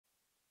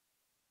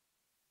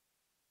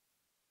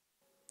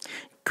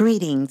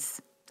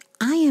Greetings.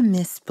 I am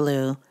Miss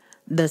Blue,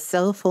 the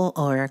Soulful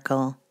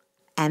Oracle,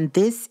 and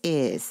this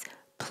is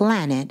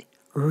Planet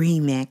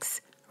Remix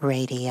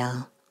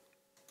Radio.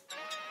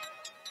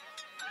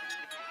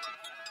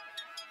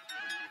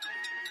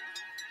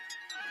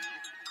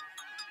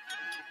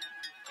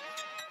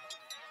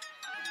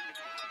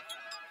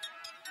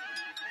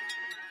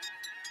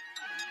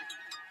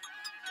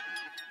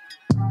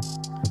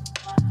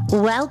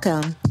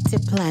 Welcome to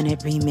Planet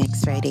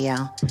Remix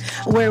Radio,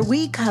 where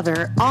we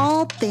cover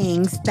all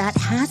things that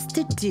has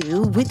to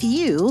do with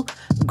you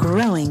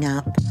growing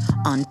up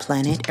on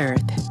planet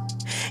Earth.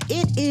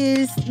 It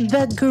is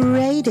the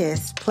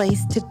greatest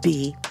place to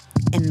be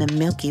in the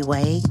Milky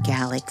Way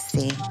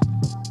galaxy.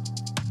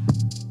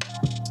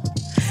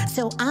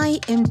 So I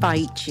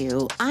invite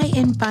you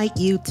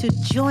to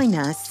join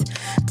us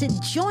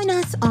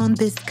on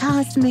this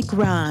cosmic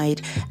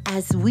ride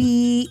as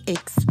we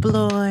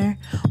explore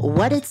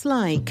what it's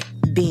like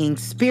being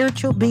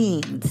spiritual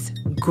beings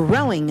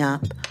growing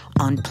up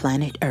on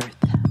planet Earth.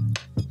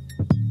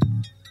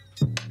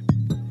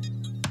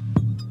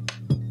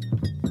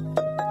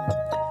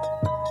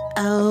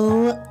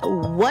 Oh,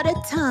 what a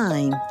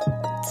time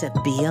to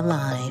be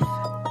alive.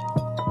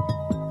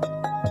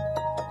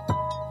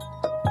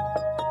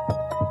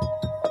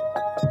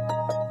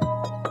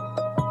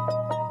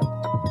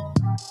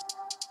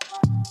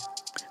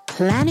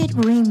 Planet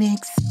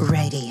Remix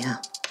Radio.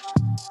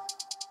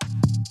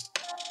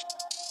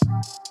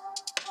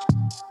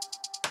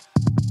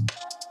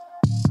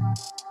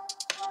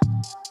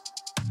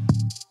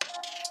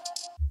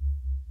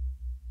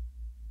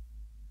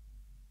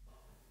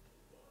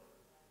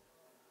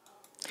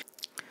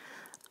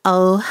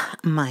 Oh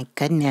my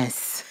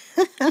goodness.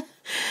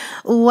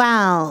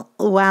 Wow.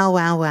 Well,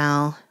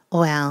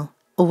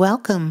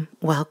 welcome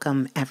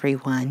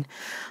everyone.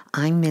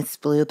 I'm Miss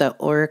Blue, the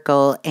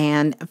Oracle,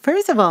 and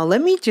first of all,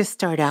 let me just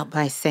start out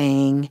by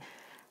saying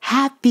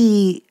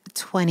happy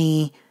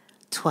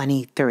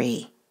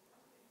 2023.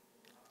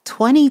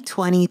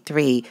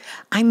 2023.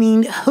 I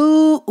mean,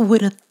 who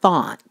would have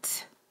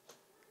thought?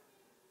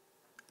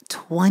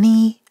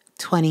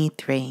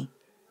 2023.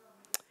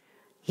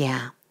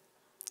 Yeah.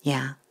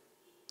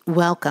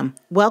 Welcome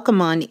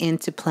on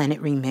into Planet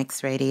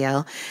Remix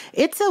Radio.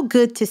 It's so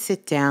good to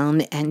sit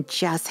down and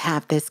just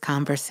have this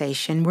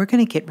conversation. We're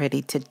going to get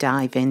ready to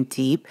dive in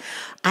deep.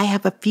 I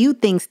have a few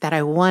things that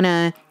I want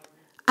to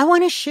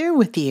share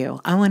with you.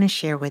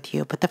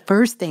 But the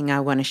first thing I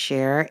want to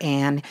share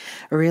and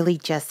really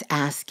just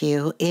ask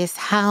you is,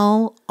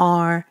 how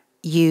are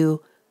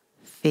you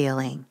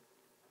feeling?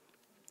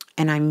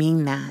 And I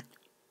mean that.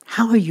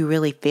 How are you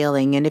really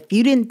feeling? And if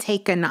you didn't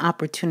take an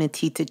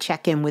opportunity to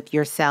check in with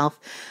yourself,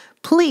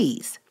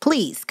 please,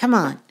 come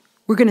on.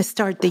 We're going to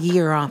start the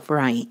year off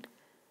right.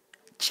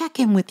 Check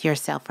in with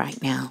yourself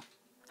right now.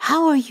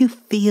 How are you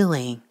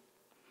feeling?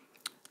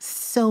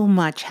 So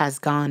much has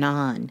gone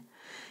on,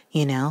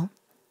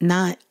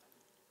 not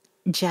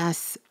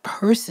just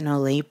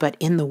personally, but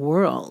in the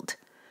world.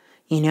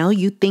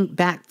 You think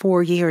back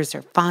 4 years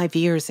or 5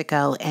 years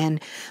ago, and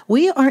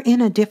we are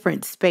in a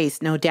different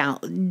space, no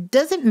doubt.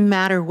 Doesn't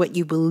matter what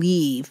you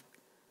believe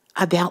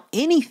about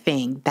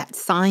anything that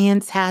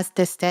science has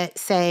to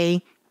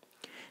say.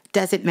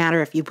 Doesn't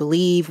matter if you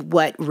believe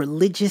what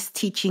religious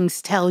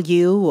teachings tell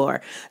you,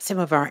 or some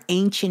of our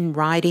ancient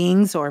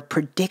writings or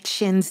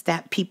predictions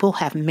that people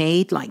have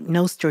made, like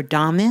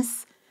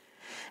Nostradamus,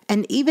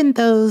 and even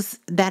those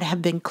that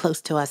have been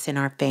close to us in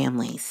our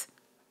families.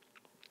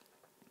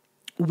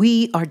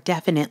 We are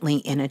definitely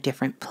in a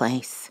different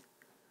place.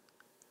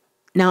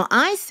 Now,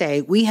 I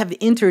say we have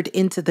entered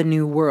into the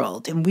new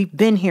world, and we've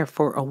been here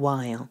for a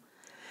while.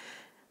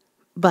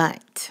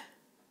 But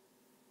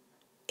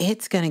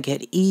it's going to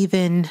get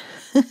even,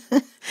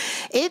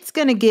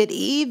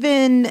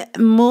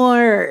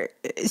 more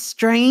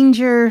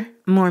stranger,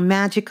 more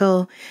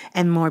magical,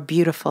 and more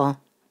beautiful.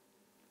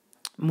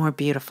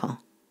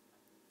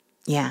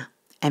 Yeah,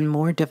 and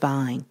more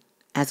divine,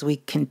 as we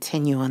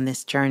continue on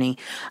this journey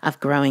of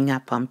growing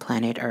up on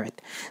planet Earth.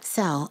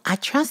 So I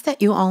trust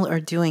that you all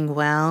are doing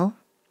well.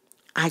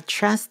 I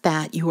trust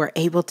that you are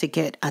able to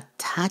get a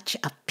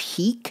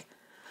peek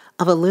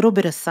of a little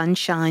bit of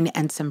sunshine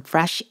and some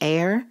fresh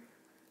air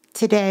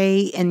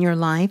today in your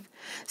life.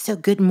 So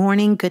good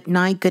morning, good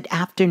night, good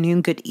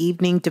afternoon, good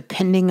evening,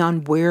 depending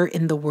on where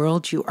in the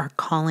world you are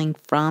calling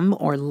from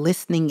or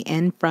listening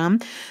in from.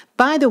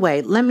 By the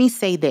way, let me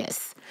say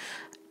this.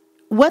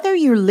 Whether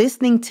you're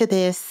listening to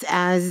this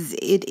as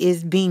it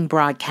is being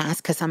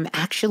broadcast, because I'm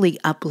actually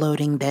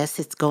uploading this,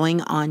 it's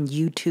going on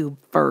YouTube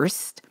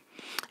first.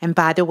 And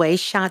by the way,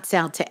 shouts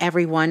out to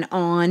everyone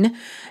on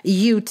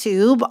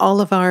YouTube, all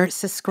of our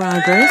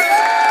subscribers.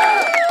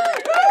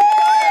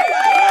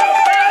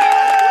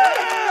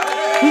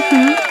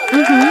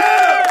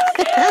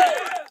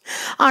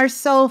 Our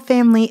soul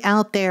family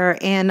out there.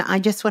 And I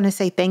just want to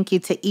say thank you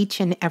to each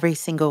and every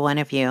single one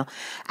of you.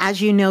 As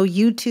you know,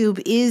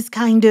 YouTube is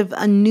kind of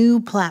a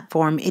new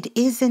platform. It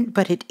isn't,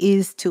 but it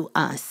is to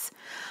us.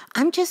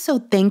 I'm just so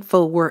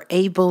thankful we're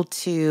able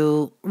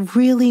to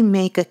really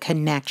make a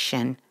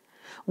connection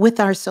with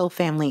our soul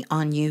family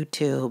on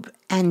YouTube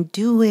and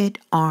do it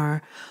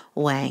our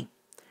way.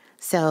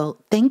 So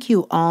thank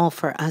you all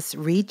for us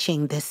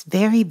reaching this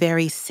very,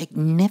 very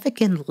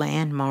significant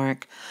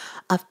landmark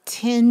of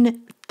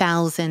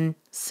 10,000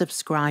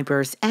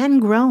 subscribers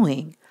and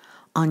growing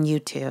on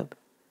YouTube.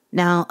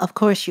 Now, of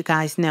course, you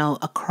guys know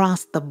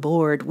across the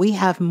board, we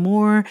have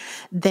more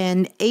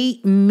than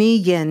 8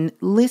 million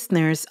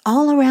listeners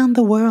all around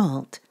the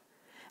world.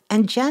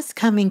 And just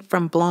coming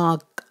from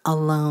blog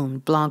alone,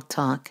 Blog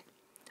Talk,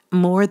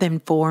 more than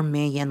 4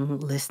 million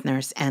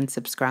listeners and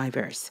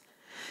subscribers.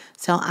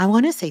 So I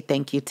want to say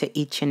thank you to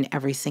each and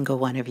every single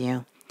one of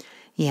you.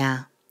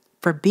 Yeah,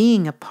 for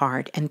being a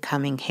part and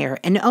coming here.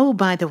 And oh,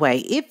 by the way,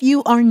 if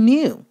you are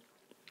new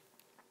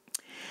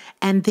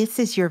and this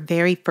is your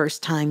very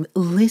first time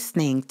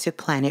listening to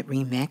Planet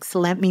Remix,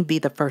 let me be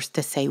the first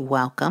to say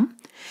welcome.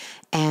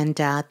 And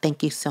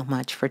thank you so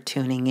much for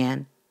tuning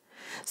in.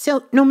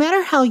 So no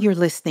matter how you're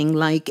listening,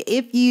 like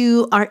if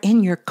you are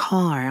in your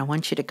car, I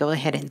want you to go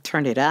ahead and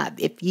turn it up.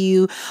 If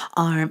you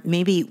are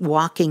maybe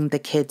walking the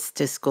kids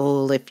to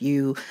school, if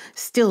you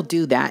still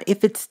do that,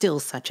 if it's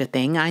still such a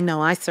thing. I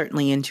know I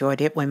certainly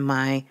enjoyed it when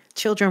my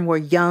children were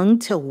young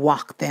to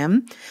walk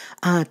them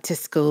to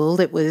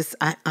school. It was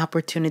an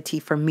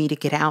opportunity for me to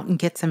get out and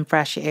get some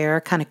fresh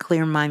air, kind of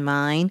clear my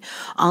mind.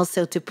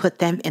 Also to put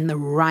them in the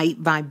right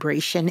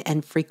vibration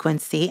and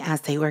frequency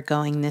as they were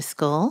going to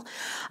school.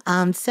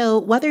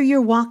 So whether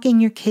you're walking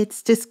your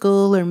kids to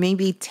school or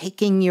maybe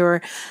taking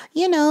your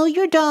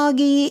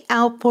doggy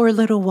out for a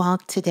little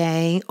walk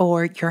today,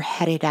 or you're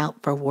headed out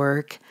for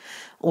work,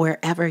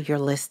 wherever you're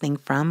listening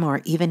from,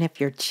 or even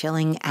if you're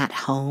chilling at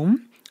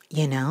home,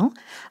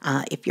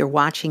 if you're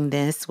watching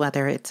this,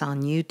 whether it's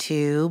on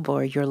YouTube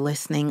or you're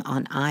listening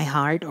on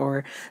iHeart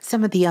or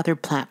some of the other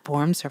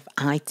platforms of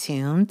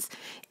iTunes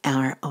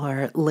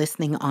or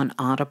listening on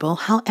Audible,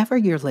 however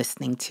you're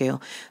listening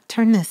to,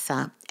 turn this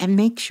up and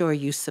make sure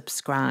you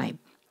subscribe.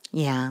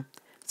 Yeah.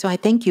 So I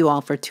thank you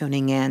all for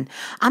tuning in.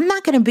 I'm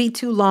not going to be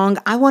too long.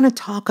 I want to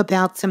talk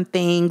about some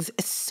things,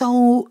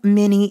 so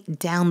many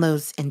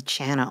downloads and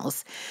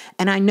channels.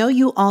 And I know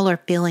you all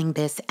are feeling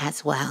this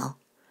as well.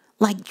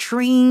 Like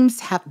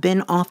dreams have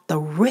been off the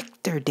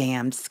Richter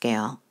dam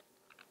scale.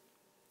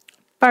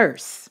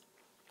 First,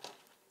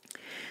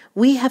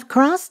 we have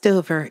crossed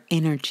over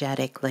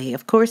energetically.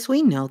 Of course,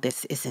 we know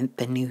this isn't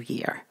the new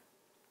year.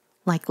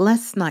 Like,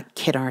 let's not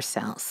kid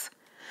ourselves.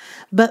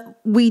 But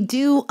we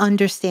do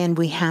understand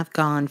we have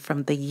gone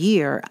from the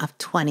year of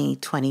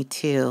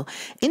 2022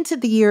 into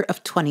the year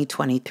of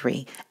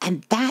 2023.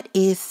 And that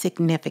is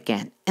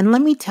significant. And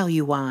let me tell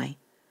you why.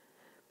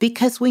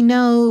 Because we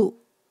know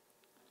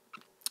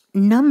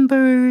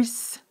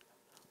numbers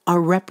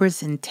are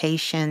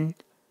representation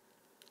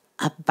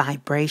of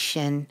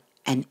vibration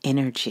and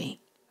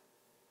energy.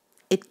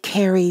 It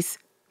carries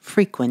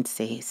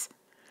frequencies.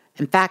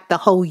 In fact, the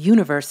whole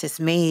universe is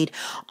made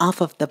off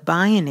of the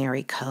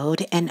binary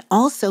code and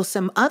also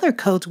some other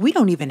codes we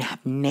don't even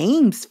have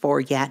names for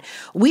yet.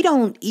 We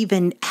don't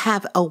even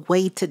have a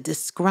way to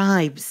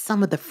describe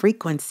some of the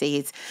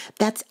frequencies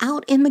that's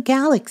out in the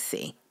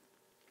galaxy.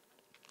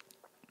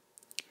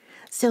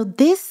 So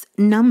this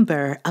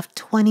number of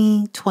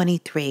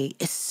 2023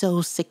 is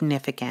so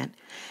significant.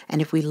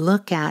 And if we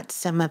look at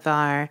some of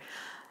our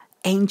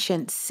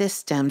ancient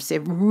systems,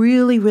 it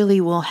really,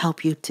 really will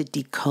help you to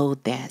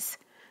decode this.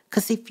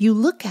 Because if you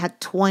look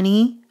at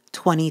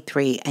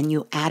 2023 and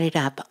you add it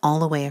up all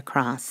the way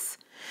across,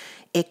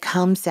 it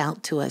comes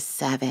out to a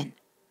 7.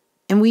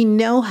 And we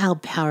know how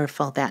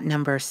powerful that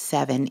number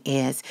 7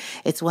 is.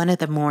 It's one of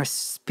the more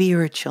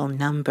spiritual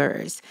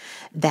numbers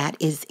that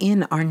is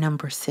in our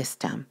number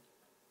system.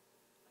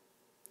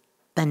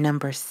 The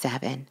number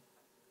 7.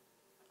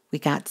 We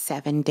got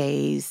 7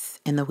 days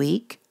in the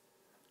week,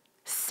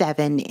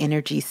 7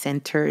 energy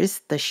centers,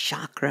 the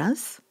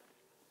chakras,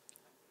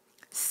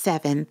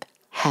 7th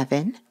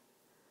heaven,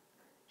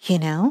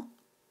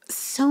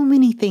 so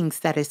many things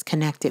that is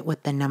connected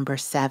with the number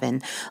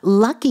 7.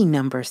 Lucky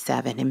number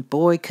 7, and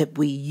boy, could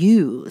we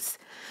use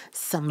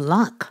some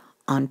luck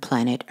on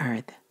planet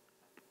Earth.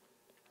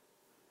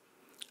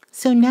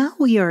 So now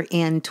we are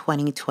in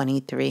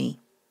 2023.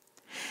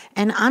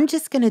 And I'm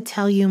just going to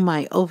tell you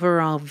my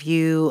overall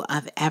view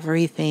of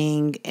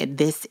everything,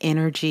 this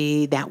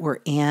energy that we're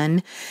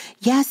in.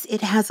 Yes,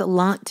 it has a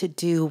lot to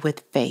do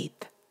with faith.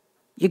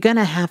 You're going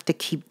to have to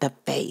keep the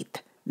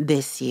faith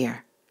this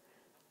year.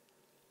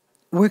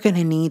 We're going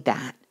to need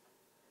that.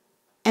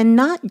 And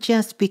not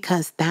just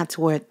because that's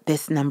where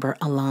this number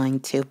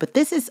aligned to, but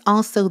this is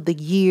also the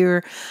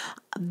year,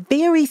 a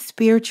very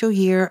spiritual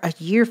year, a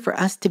year for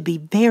us to be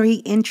very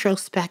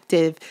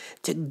introspective,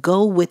 to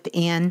go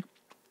within.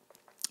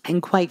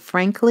 And quite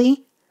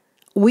frankly,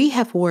 we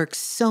have worked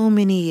so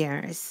many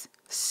years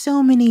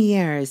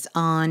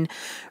on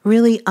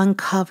really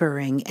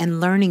uncovering and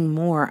learning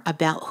more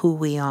about who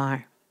we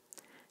are.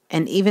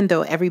 And even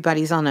though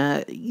everybody's on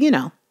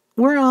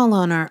we're all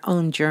on our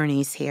own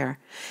journeys here,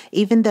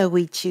 even though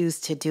we choose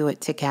to do it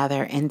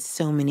together in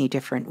so many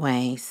different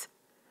ways.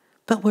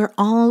 But we're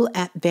all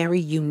at very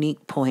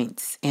unique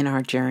points in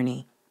our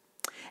journey.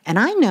 And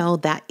I know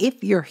that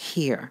if you're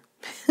here,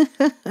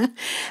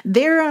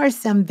 there are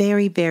some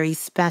very, very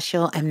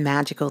special and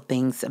magical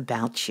things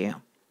about you.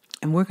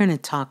 And we're going to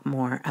talk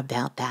more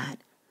about that.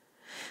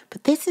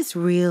 But this is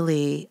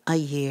really a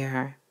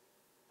year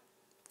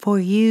for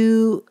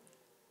you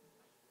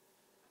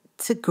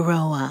to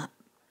grow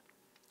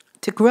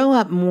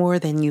up more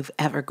than you've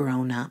ever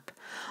grown up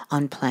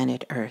on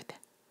planet Earth.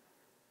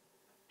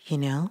 You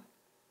know?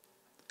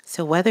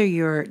 So whether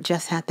you're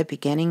just at the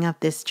beginning of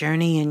this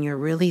journey and you're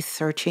really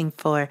searching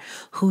for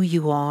who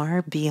you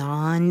are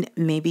beyond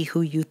maybe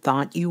who you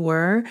thought you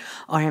were,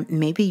 or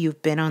maybe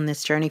you've been on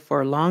this journey for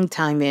a long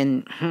time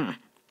and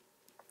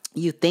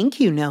you think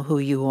you know who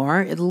you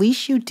are, at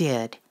least you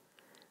did.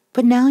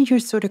 But now you're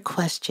sort of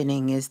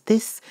questioning, is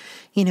this,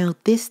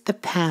 this the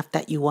path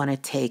that you want to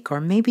take?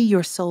 Or maybe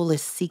your soul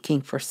is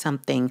seeking for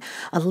something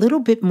a little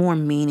bit more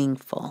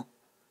meaningful.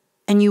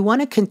 And you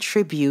want to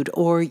contribute,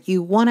 or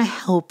you want to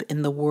help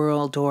in the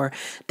world, or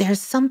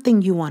there's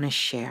something you want to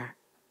share.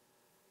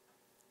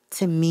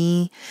 To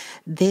me,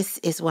 this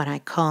is what I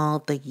call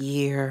the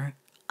year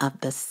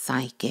of the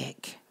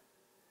psychic.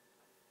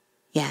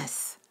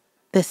 Yes,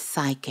 the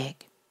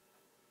psychic.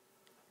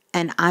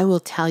 And I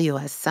will tell you,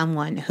 as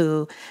someone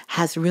who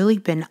has really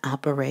been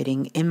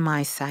operating in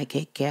my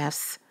psychic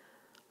gifts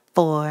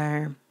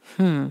for,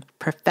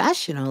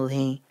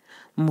 professionally,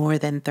 more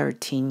than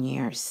 13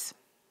 years.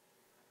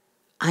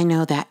 I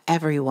know that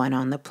everyone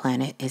on the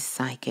planet is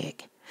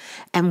psychic,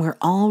 and we're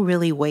all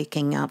really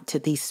waking up to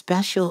these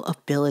special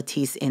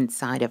abilities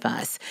inside of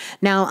us.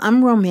 Now,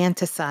 I'm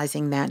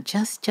romanticizing that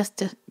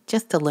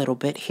just a little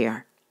bit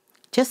here,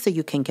 just so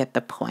you can get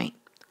the point.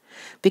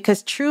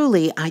 Because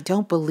truly, I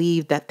don't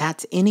believe that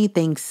that's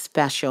anything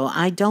special.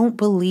 I don't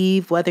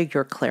believe whether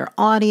you're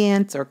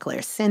clairaudience or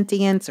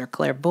clairsentience or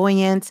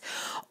clairvoyance,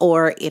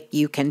 or if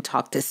you can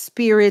talk to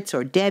spirits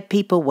or dead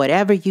people,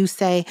 whatever you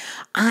say,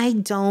 I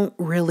don't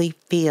really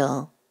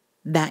feel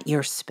that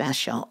you're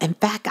special. In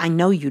fact, I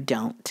know you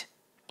don't.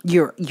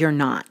 You're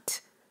not.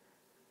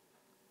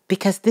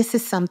 Because this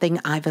is something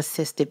I've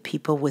assisted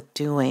people with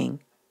doing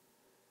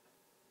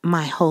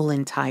my whole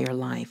entire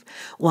life,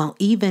 while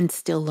even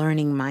still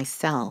learning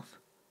myself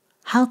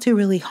how to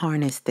really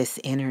harness this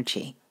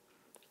energy.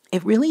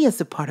 It really is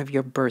a part of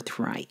your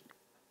birthright.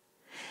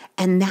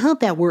 And now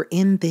that we're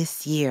in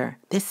this year,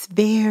 this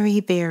very,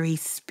 very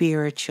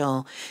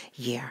spiritual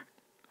year,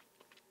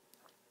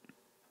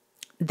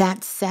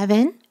 that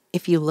 7,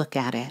 if you look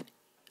at it,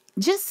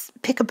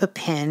 just pick up a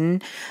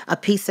pen, a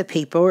piece of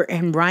paper,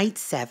 and write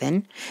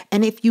 7.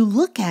 And if you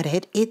look at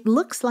it, it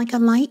looks like a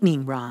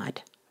lightning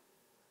rod.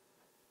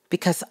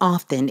 Because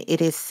often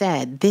it is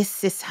said,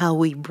 this is how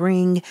we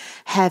bring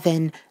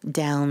heaven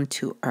down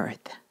to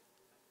earth.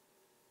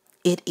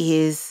 It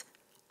is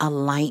a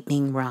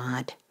lightning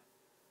rod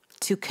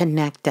to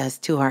connect us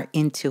to our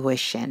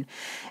intuition.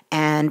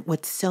 And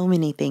with so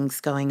many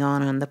things going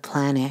on the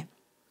planet,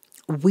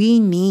 we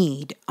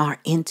need our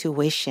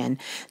intuition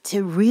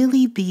to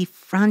really be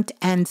front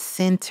and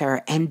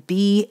center and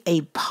be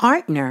a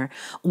partner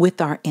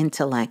with our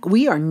intellect.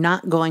 We are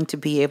not going to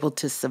be able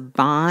to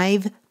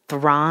survive,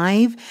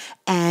 thrive,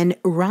 and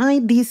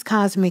ride these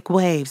cosmic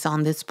waves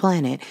on this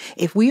planet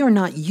if we are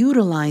not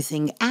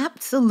utilizing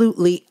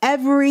absolutely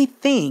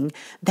everything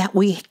that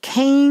we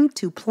came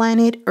to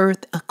planet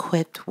Earth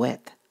equipped with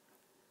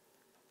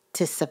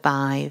to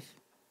survive,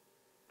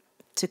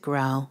 to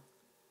grow,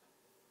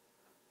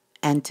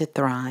 and to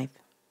thrive.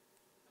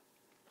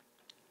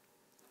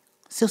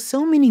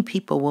 So many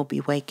people will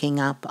be waking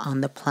up on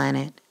the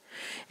planet,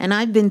 and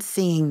I've been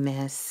seeing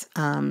this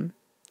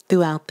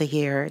throughout the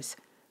years.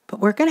 But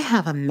we're going to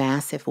have a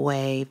massive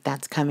wave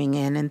that's coming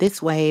in. And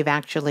this wave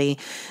actually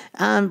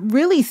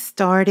really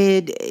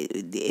started,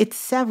 it's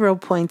several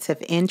points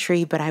of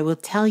entry, but I will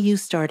tell you,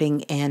 starting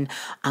in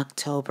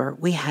October,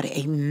 we had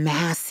a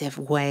massive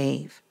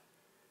wave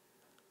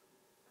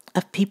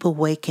of people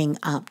waking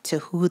up to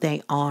who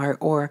they are,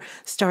 or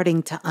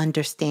starting to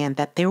understand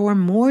that there were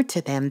more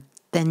to them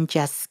than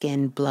just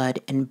skin,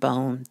 blood, and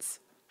bones.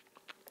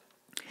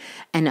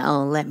 And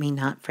oh, let me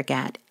not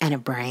forget, and a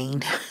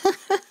brain.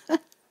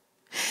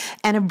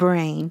 And a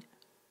brain.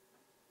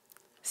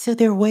 So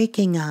they're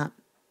waking up.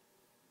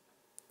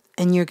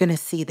 And you're going to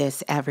see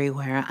this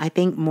everywhere. I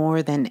think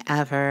more than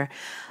ever,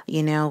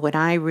 when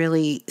I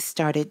really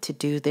started to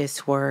do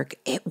this work,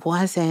 it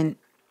wasn't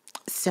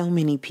so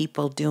many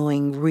people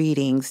doing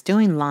readings,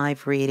 doing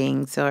live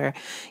readings, or,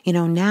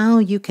 now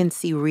you can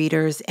see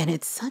readers, and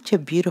it's such a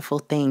beautiful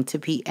thing to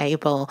be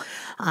able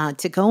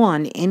to go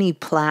on any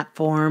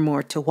platform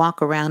or to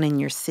walk around in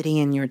your city,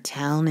 in your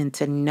town, and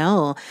to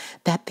know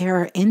that there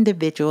are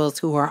individuals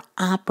who are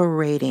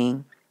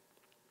operating,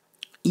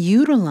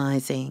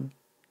 utilizing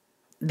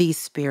these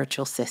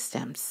spiritual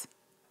systems.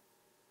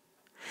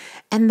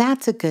 And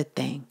that's a good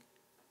thing.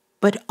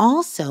 But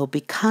also,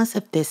 because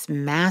of this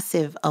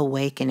massive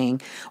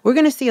awakening, we're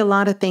going to see a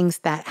lot of things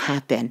that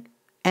happen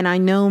And I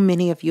know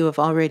many of you have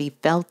already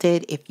felt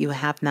it if you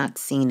have not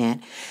seen it.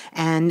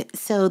 And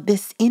so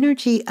this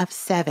energy of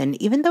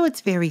 7, even though it's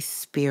very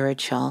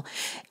spiritual,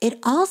 it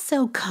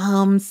also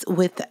comes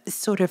with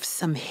sort of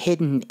some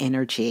hidden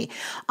energy,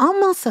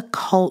 almost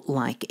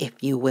occult-like,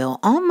 if you will,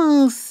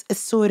 almost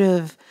sort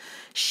of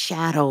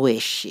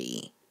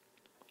shadowishy.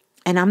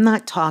 And I'm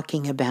not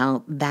talking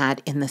about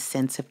that in the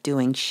sense of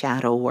doing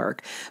shadow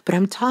work, but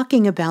I'm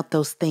talking about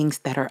those things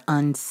that are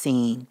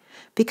unseen.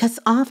 Because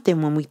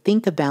often when we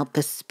think about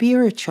the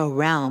spiritual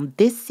realm,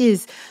 this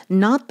is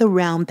not the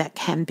realm that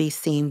can be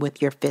seen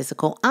with your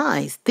physical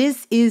eyes.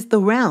 This is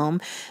the realm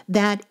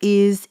that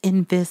is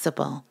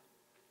invisible.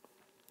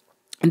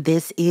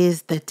 This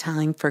is the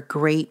time for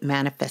great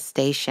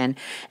manifestation.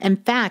 In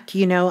fact,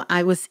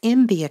 I was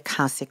in the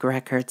Akashic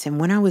Records, and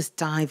when I was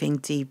diving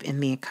deep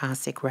in the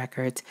Akashic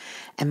Records,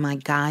 and my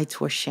guides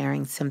were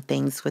sharing some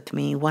things with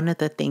me, one of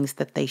the things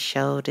that they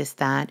showed is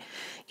that,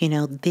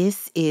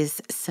 this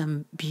is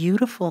some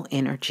beautiful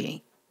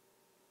energy.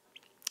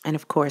 And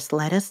of course,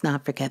 let us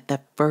not forget the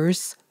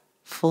first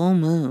full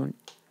moon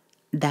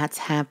that's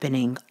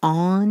happening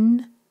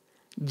on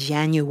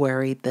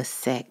January the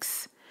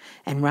 6th.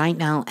 And right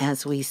now,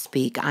 as we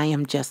speak, I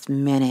am just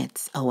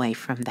minutes away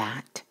from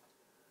that.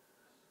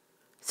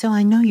 So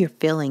I know you're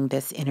feeling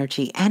this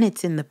energy, and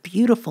it's in the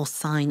beautiful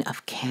sign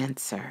of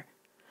Cancer.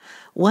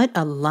 What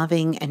a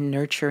loving and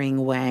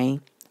nurturing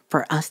way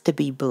for us to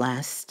be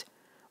blessed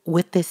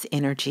with this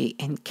energy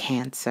in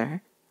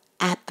Cancer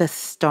at the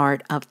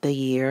start of the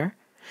year.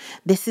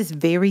 This is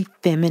very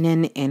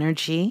feminine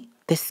energy,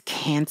 this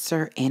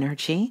Cancer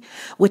energy,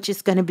 which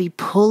is going to be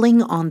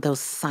pulling on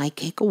those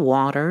psychic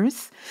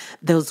waters,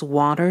 those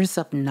waters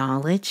of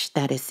knowledge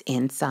that is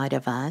inside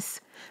of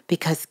us,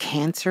 because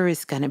Cancer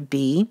is going to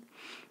be,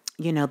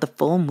 the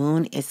full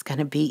moon is going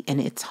to be in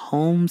its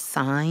home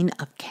sign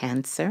of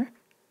Cancer.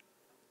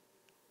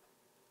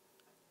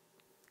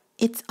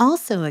 It's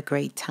also a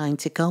great time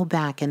to go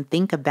back and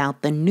think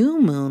about the new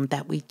moon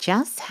that we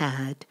just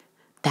had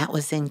that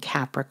was in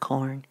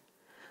Capricorn.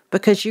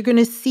 Because you're going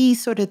to see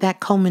sort of that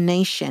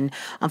culmination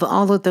of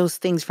all of those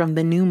things from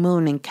the new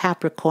moon in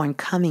Capricorn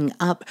coming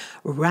up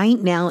right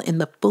now in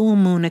the full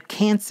moon of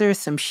Cancer.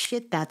 Some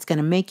shit that's going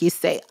to make you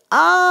say,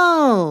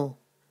 oh,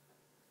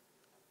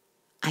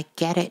 I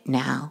get it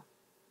now.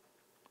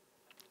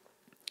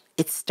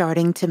 It's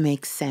starting to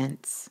make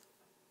sense.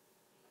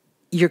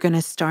 You're going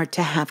to start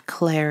to have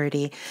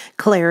clarity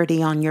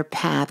on your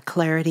path,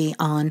 clarity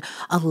on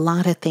a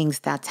lot of things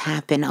that's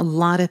happened, a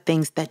lot of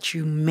things that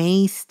you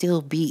may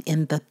still be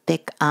in the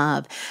thick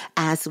of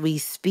as we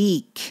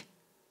speak.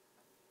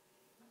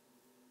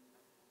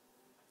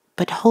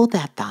 But hold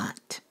that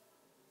thought.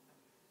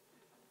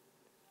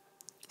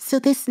 So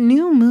this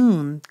new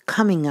moon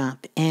coming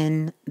up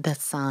in the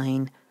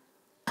sign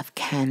of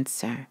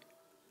Cancer,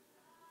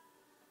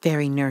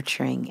 very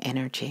nurturing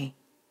energy.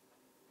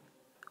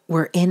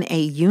 We're in a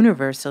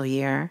universal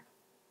year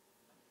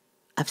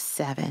of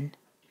 7.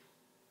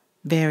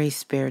 Very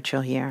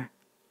spiritual year.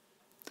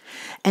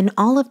 And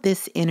all of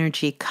this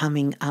energy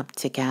coming up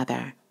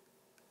together,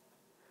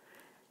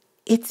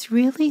 it's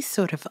really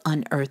sort of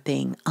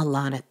unearthing a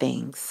lot of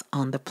things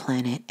on the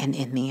planet and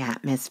in the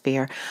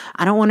atmosphere.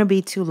 I don't want to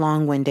be too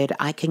long-winded.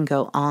 I can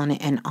go on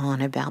and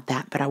on about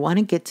that, but I want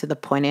to get to the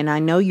point, and I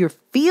know you're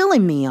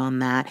feeling me on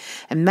that.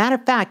 And matter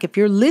of fact, if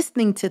you're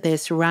listening to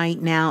this right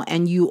now,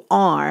 and you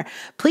are,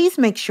 please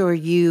make sure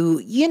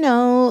you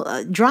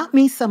drop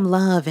me some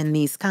love in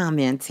these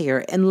comments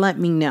here and let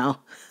me know.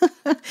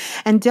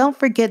 And don't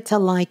forget to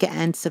like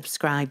and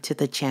subscribe to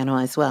the channel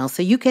as well,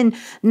 so you can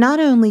not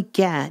only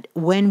get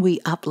when we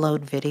upload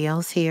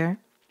videos here,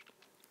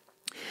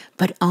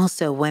 but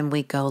also when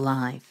we go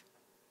live.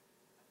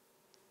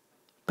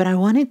 But I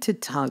wanted to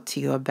talk to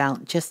you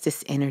about just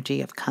this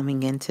energy of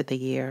coming into the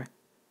year.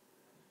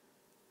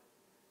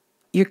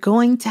 You're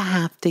going to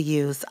have to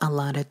use a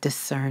lot of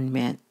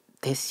discernment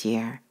this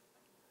year,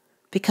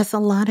 because a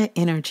lot of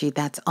energy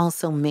that's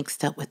also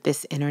mixed up with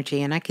this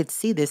energy, and I could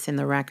see this in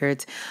the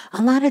records,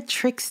 a lot of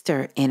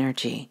trickster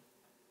energy.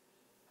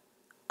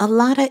 A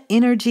lot of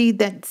energy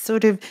that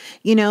sort of,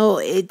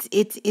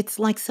 it's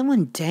like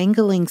someone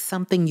dangling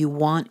something you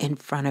want in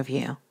front of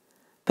you.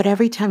 But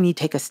every time you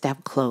take a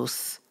step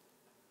close,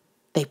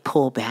 they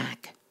pull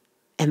back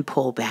and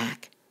pull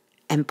back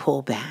and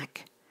pull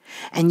back.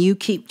 And you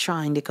keep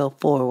trying to go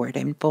forward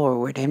and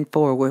forward and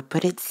forward,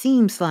 but it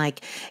seems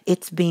like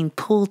it's being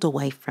pulled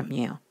away from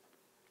you.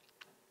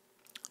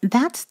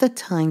 That's the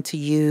time to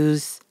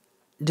use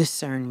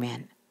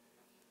discernment.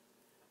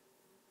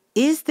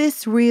 Is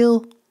this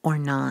real or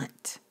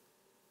not?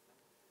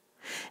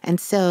 And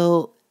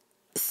so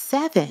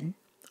 7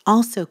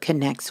 also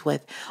connects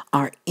with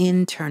our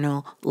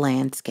internal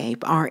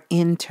landscape, our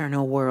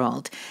internal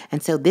world.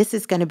 And so this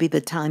is going to be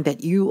the time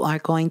that you are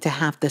going to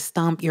have to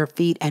stomp your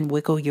feet and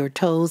wiggle your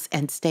toes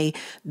and stay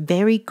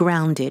very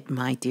grounded,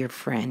 my dear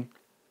friend.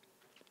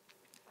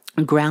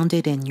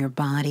 Grounded in your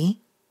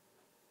body,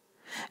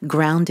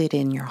 grounded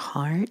in your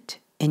heart,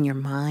 in your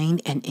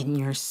mind, and in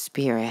your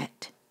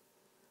spirit.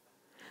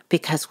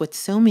 Because with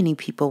so many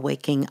people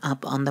waking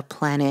up on the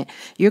planet,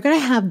 you're going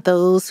to have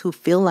those who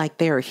feel like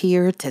they're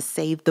here to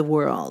save the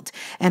world.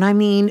 And I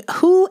mean,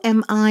 who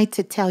am I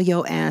to tell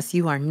your ass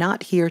you are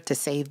not here to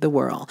save the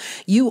world?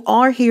 You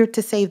are here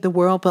to save the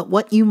world, but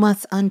what you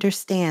must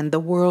understand, the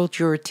world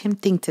you're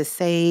attempting to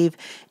save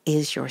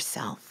is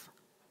yourself.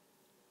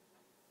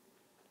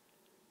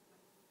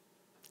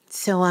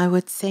 So I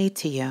would say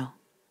to you,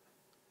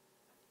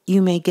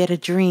 you may get a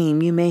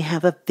dream. You may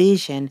have a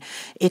vision.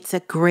 It's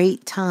a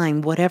great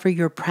time, whatever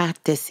your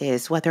practice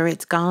is, whether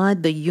it's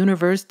God, the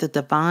universe, the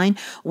divine,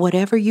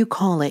 whatever you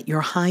call it,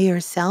 your higher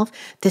self,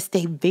 to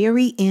stay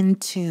very in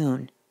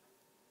tune.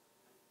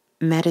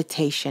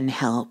 Meditation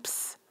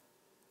helps.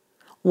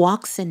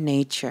 Walks in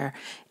nature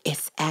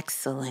is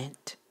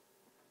excellent.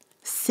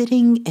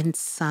 Sitting in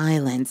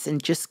silence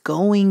and just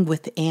going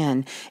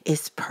within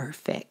is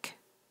perfect.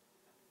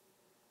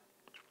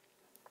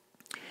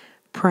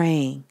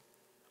 Praying.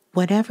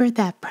 Whatever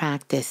that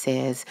practice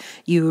is,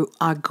 you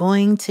are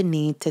going to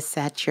need to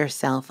set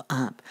yourself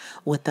up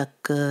with a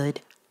good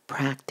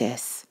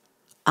practice,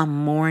 a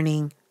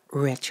morning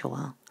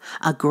ritual,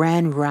 a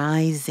grand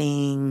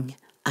rising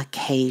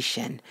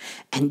occasion,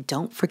 and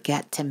don't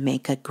forget to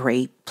make a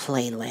great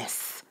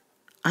playlist.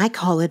 I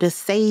call it a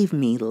save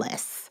me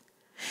list.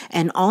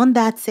 And on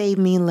that save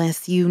me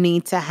list, you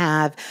need to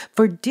have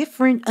for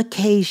different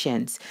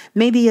occasions,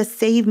 maybe a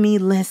save me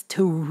list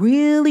to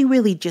really,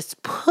 really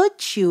just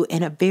put you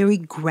in a very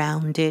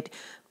grounded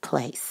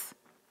place.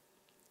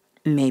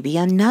 Maybe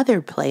another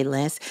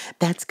playlist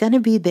that's going to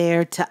be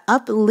there to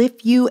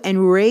uplift you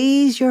and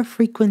raise your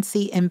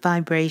frequency and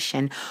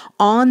vibration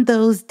on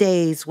those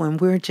days when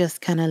we're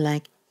just kind of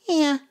like,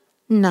 yeah,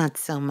 not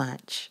so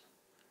much.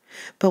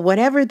 But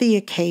whatever the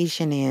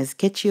occasion is,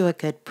 get you a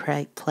good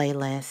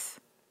playlist.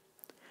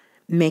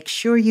 Make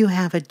sure you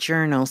have a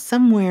journal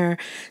somewhere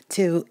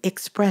to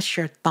express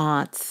your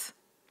thoughts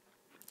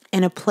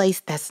in a place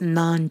that's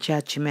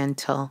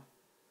non-judgmental,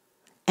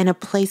 in a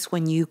place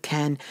when you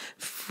can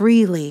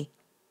freely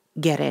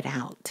get it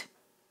out.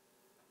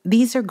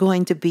 These are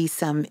going to be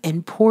some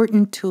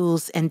important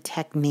tools and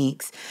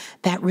techniques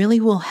that really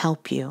will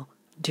help you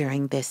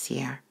during this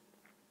year.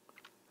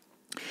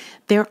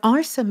 There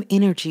are some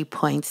energy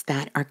points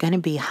that are going to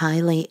be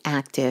highly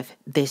active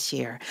this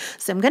year.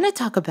 So I'm going to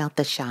talk about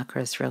the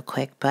chakras real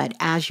quick, but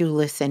as you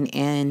listen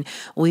in,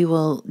 we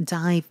will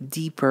dive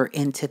deeper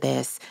into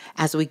this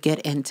as we get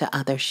into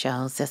other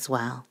shows as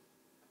well.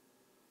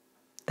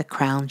 The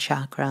crown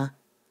chakra,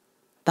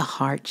 the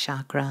heart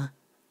chakra,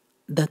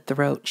 the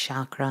throat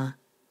chakra,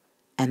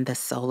 and the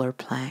solar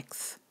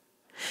plex.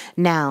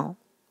 Now,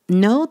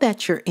 know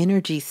that your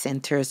energy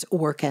centers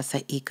work as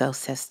an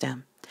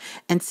ecosystem.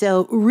 And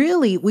so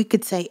really, we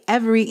could say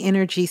every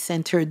energy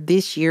center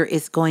this year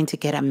is going to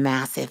get a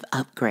massive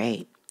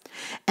upgrade.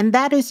 And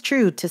that is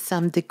true to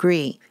some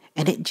degree.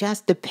 And it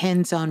just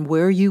depends on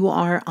where you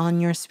are on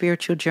your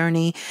spiritual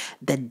journey,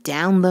 the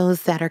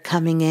downloads that are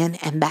coming in,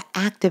 and the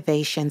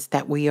activations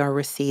that we are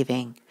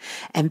receiving.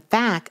 In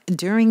fact,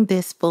 during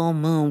this full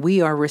moon,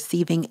 we are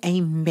receiving a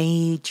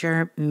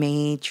major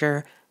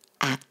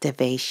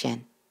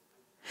activation.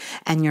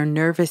 And your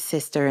nervous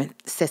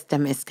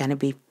system is going to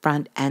be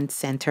front and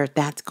center.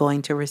 That's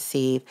going to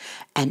receive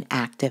an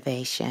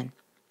activation.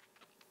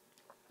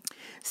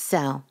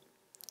 So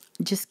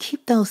just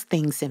keep those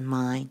things in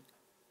mind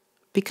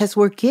because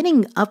we're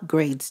getting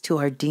upgrades to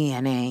our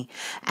DNA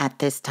at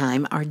this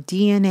time. Our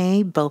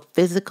DNA, both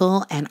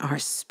physical and our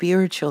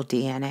spiritual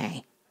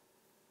DNA.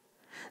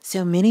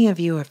 So many of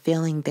you are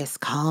feeling this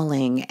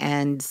calling,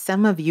 and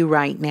some of you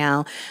right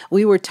now,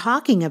 we were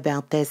talking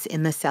about this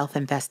in the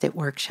Self-Invested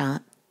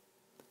workshop.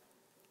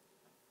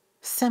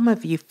 Some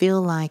of you feel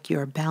like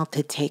you're about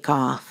to take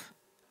off,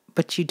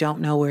 but you don't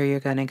know where you're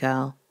going to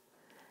go.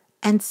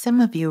 And some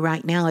of you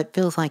right now, it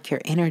feels like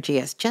your energy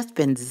has just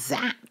been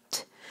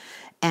zapped.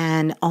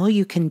 And all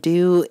you can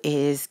do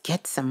is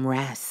get some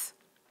rest.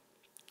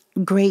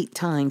 Great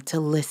time to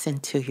listen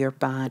to your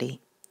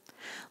body.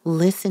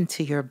 Listen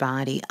to your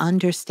body.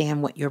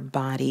 Understand what your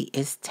body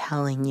is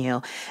telling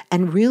you.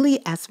 And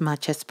really, as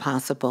much as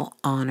possible,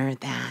 honor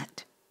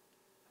that.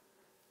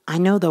 I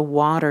know the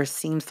water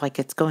seems like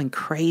it's going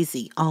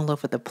crazy all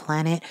over the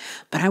planet,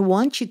 but I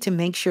want you to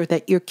make sure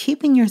that you're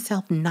keeping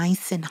yourself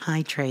nice and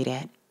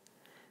hydrated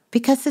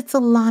because it's a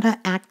lot of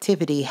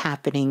activity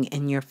happening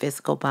in your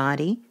physical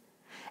body.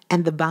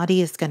 And the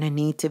body is going to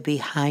need to be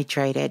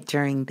hydrated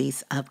during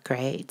these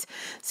upgrades.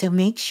 So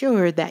make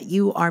sure that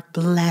you are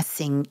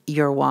blessing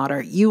your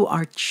water. You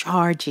are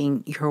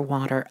charging your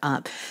water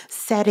up,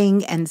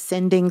 setting and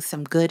sending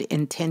some good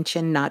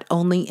intention, not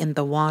only in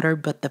the water,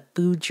 but the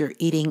food you're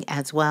eating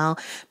as well,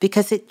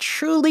 because it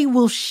truly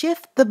will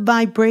shift the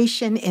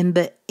vibration and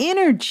the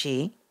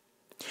energy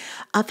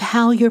of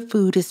how your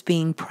food is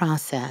being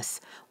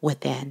processed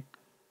within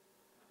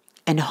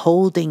and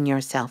holding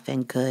yourself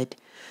in good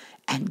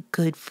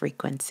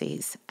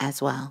frequencies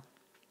as well.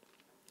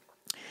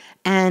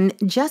 And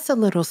just a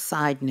little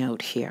side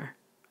note here,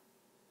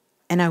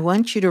 and I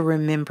want you to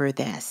remember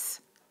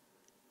this.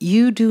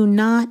 You do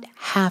not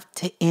have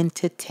to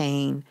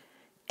entertain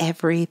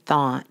every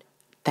thought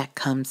that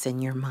comes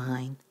in your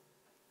mind.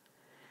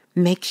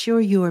 Make sure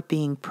you are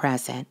being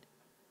present,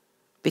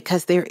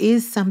 because there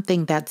is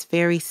something that's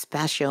very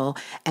special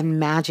and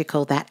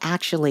magical that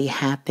actually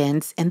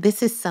happens. And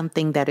this is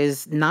something that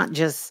is not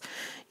just,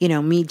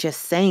 me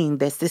just saying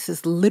this. This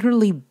is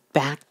literally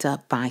backed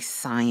up by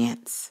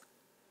science.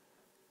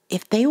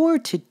 If they were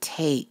to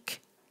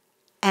take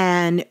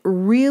and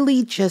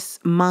really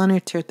just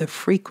monitor the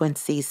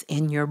frequencies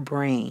in your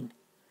brain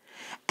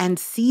and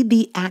see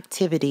the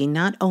activity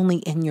not only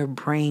in your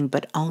brain,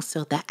 but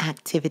also the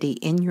activity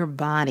in your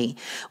body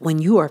when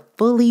you are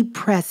fully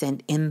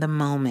present in the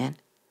moment,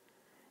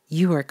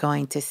 you are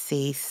going to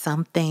see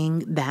something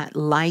that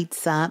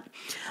lights up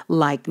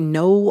like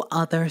no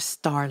other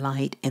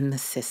starlight in the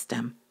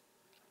system.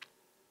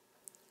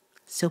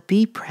 So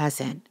be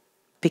present,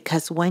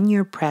 because when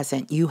you're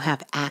present, you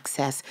have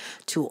access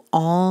to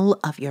all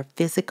of your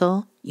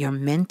physical, your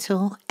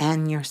mental,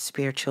 and your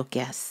spiritual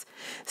gifts.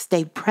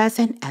 Stay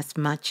present as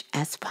much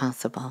as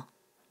possible.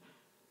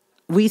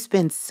 We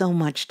spend so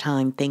much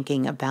time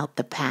thinking about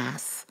the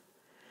past.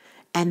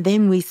 And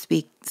then we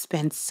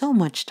spend so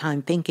much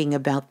time thinking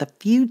about the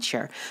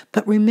future.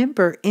 But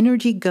remember,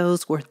 energy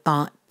goes where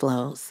thought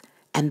flows.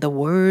 And the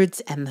words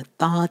and the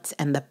thoughts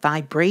and the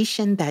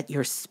vibration that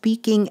you're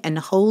speaking and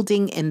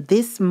holding in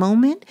this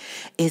moment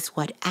is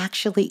what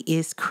actually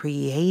is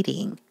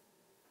creating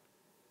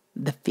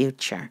the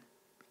future.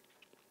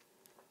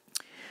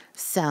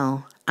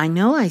 So I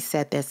know I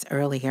said this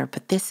earlier,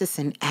 but this is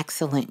an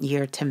excellent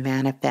year to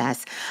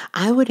manifest.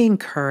 I would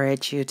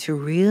encourage you to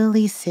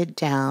really sit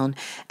down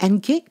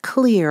and get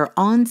clear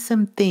on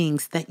some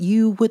things that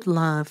you would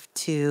love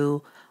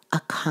to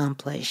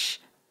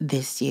accomplish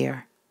this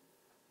year.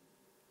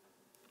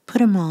 Put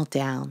them all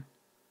down.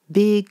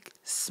 Big,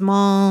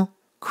 small,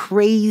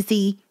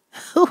 crazy,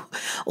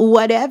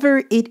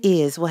 whatever it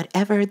is,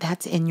 whatever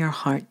that's in your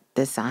heart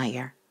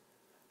desire.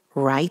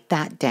 Write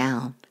that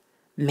down.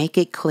 Make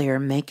it clear,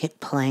 make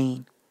it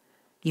plain.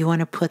 You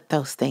want to put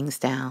those things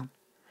down.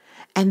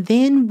 And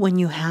then when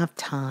you have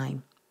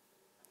time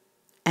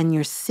and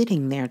you're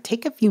sitting there,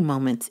 take a few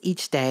moments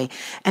each day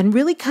and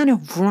really kind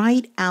of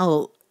write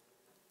out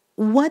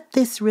what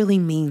this really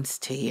means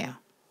to you.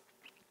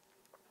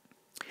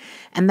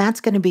 And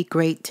that's going to be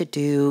great to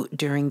do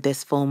during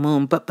this full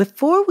moon. But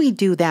before we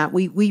do that,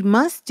 we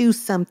must do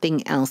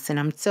something else. And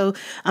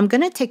I'm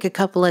going to take a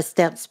couple of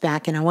steps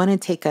back, and I want to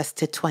take us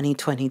to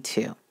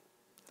 2022.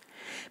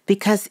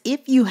 Because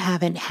if you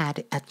haven't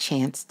had a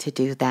chance to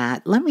do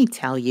that, let me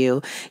tell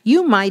you,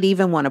 you might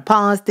even want to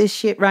pause this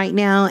shit right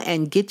now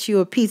and get you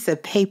a piece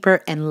of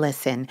paper and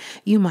listen.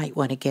 You might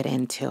want to get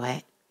into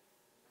it.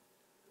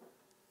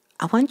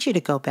 I want you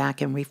to go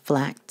back and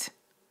reflect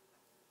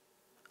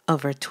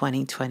over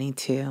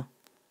 2022.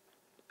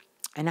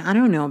 And I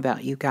don't know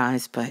about you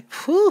guys, but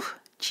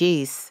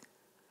geez.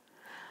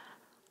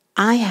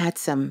 I had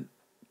some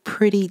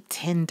pretty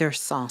tender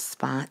soft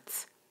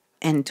spots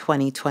in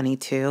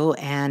 2022,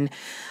 and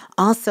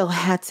also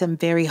had some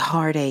very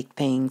heartache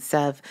things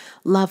of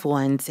loved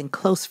ones and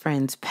close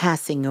friends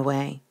passing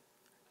away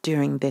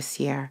during this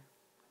year.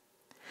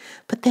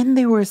 But then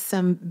there were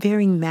some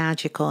very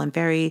magical and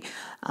very,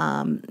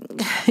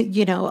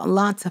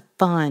 lots of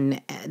fun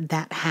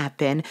that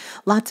happened,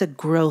 lots of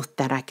growth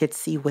that I could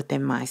see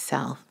within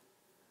myself.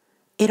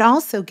 It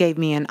also gave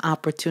me an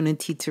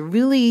opportunity to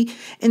really,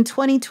 in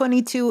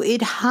 2022, it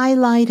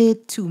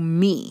highlighted to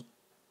me.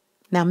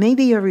 Now,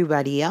 maybe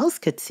everybody else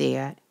could see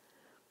it,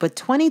 but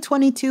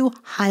 2022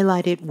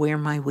 highlighted where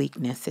my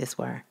weaknesses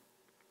were.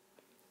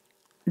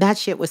 That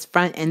shit was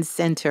front and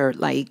center,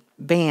 like,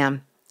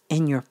 bam,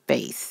 in your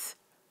face.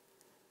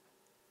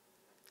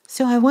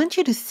 So I want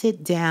you to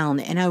sit down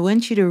and I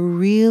want you to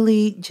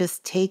really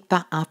just take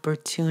the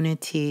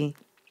opportunity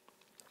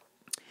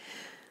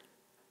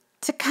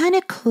to kind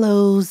of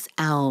close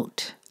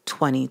out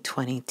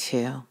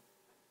 2022.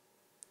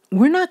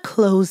 We're not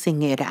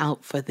closing it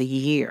out for the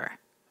year,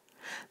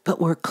 but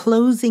we're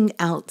closing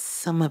out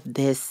some of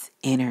this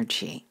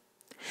energy.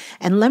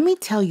 And let me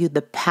tell you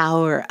the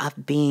power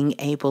of being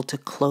able to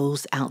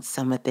close out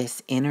some of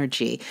this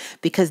energy,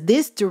 because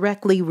this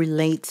directly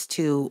relates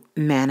to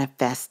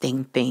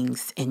manifesting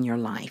things in your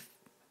life.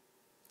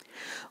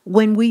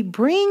 When we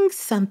bring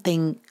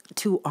something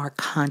to our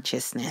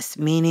consciousness,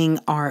 meaning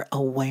our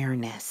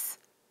awareness,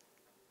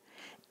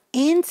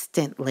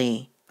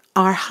 instantly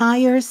our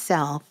higher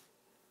self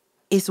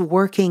is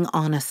working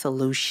on a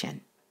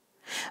solution.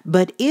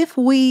 But if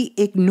we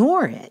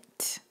ignore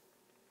it,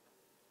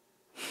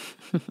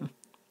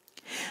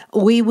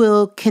 we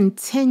will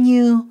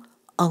continue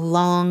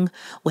along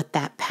with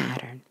that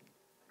pattern.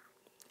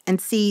 And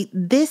see,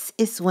 this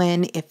is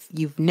when, if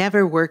you've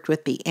never worked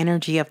with the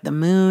energy of the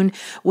moon,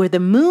 where the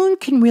moon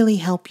can really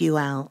help you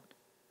out.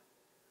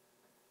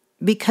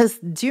 Because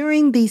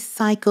during these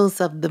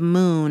cycles of the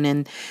moon,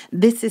 and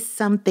this is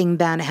something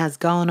that has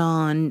gone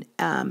on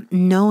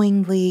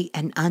knowingly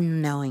and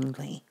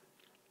unknowingly,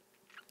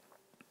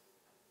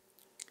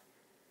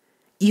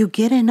 you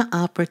get an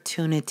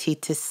opportunity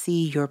to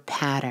see your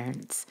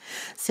patterns.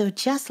 So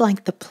just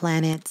like the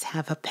planets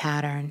have a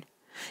pattern,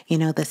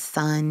 the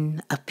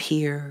sun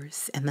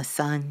appears and the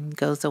sun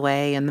goes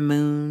away, and the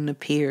moon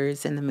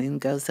appears and the moon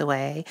goes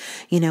away.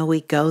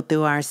 We go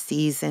through our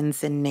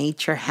seasons and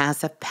nature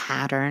has a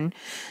pattern.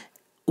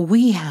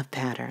 We have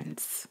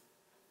patterns.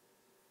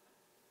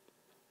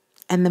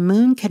 And the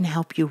moon can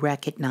help you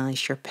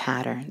recognize your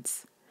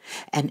patterns.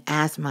 And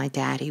as my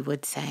daddy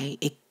would say,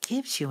 it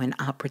gives you an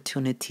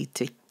opportunity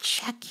to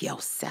check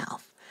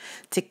yourself,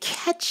 to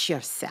catch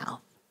yourself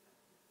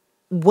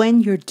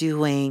when you're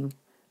doing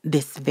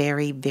this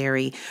very,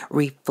 very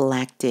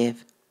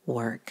reflective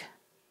work.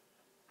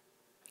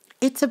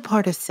 It's a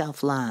part of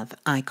self-love,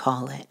 I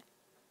call it.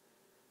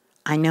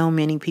 I know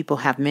many people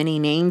have many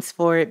names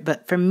for it,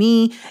 but for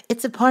me,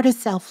 it's a part of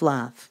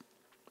self-love.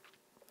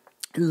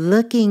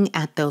 Looking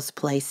at those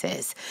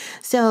places.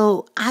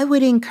 So I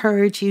would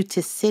encourage you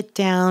to sit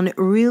down,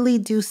 really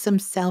do some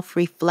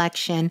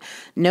self-reflection.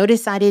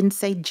 Notice I didn't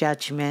say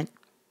judgment.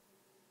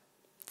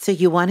 So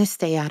you want to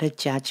stay out of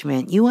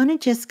judgment. You want to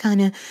just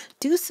kind of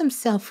do some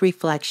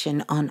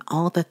self-reflection on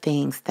all the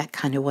things that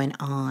kind of went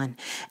on.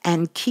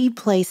 And key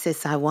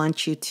places, I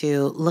want you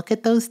to look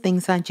at those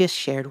things I just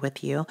shared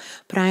with you.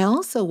 But I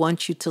also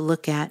want you to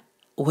look at,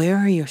 where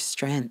are your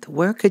strengths?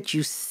 Where could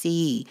you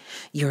see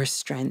your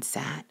strengths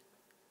at?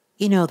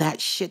 That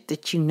shit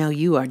that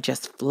you are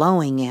just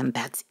flowing in,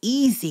 that's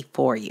easy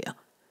for you.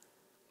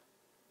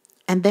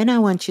 And then I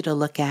want you to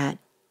look at,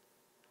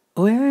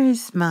 where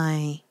is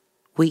my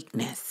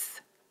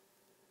weakness?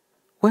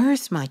 Where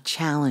is my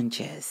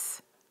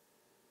challenges?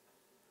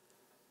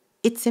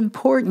 It's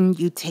important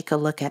you take a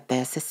look at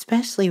this,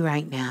 especially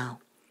right now,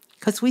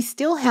 because we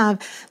still have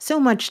so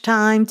much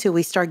time till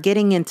we start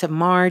getting into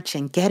March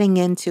and getting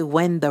into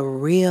when the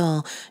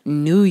real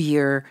new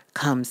year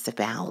comes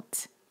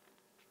about.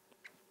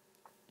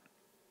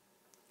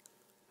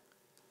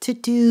 To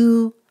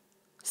do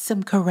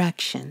some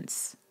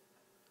corrections,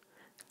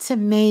 to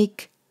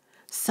make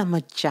some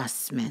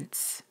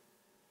adjustments,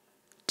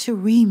 to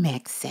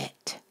remix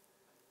it.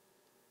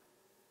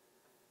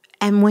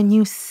 And when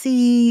you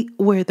see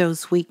where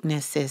those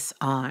weaknesses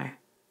are,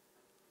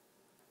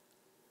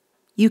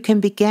 you can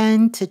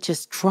begin to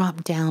just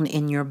drop down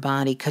in your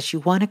body, because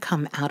you want to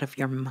come out of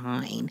your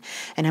mind.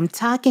 And I'm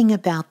talking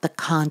about the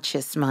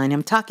conscious mind.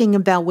 I'm talking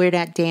about where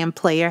that damn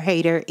player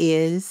hater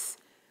is.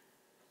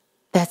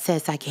 That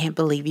says, I can't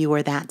believe you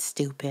were that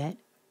stupid.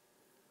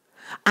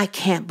 I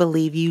can't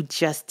believe you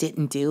just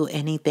didn't do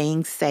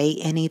anything, say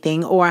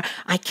anything, or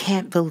I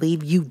can't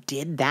believe you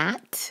did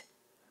that.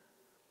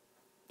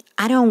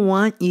 I don't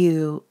want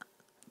you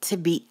to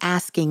be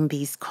asking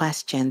these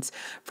questions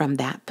from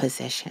that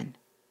position.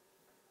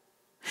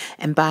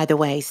 And by the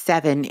way,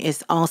 7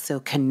 is also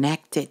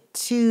connected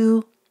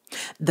to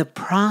the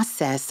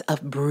process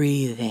of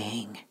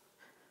breathing,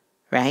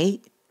 right?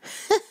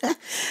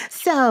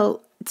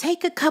 So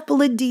take a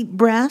couple of deep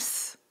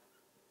breaths,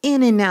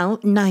 in and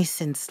out, nice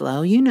and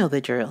slow. You know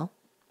the drill.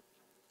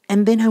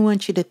 And then I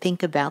want you to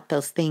think about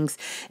those things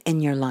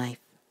in your life.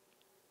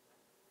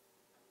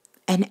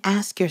 And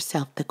ask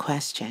yourself the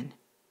question,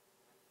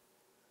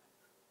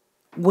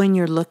 when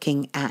you're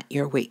looking at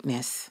your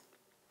weakness,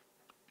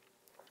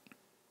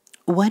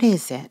 what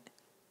is it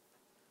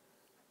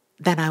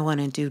that I want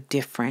to do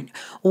different?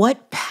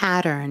 What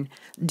pattern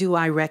do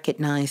I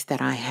recognize that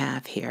I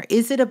have here?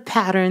 Is it a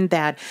pattern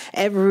that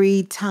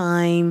every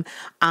time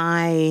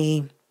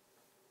I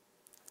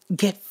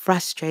get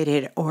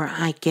frustrated or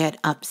I get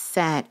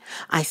upset,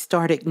 I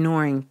start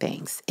ignoring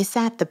things? Is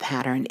that the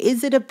pattern?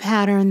 Is it a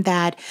pattern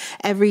that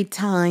every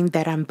time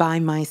that I'm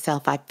by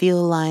myself, I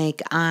feel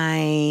like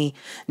I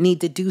need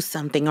to do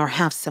something or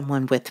have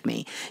someone with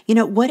me?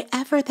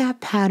 Whatever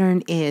that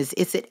pattern is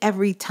it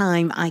every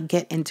time I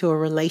get into a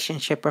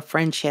relationship or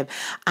friendship,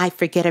 I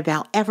forget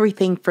about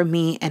everything for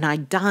me and I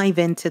dive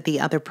into the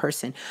other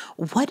person?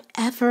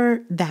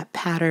 Whatever that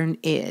pattern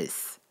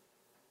is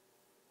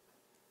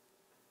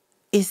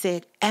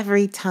it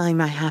every time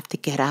I have to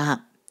get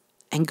up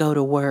and go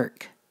to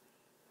work,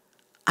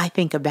 I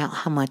think about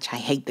how much I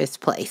hate this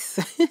place?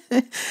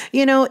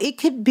 It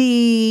could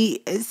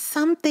be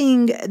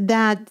something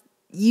that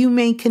you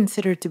may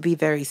consider to be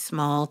very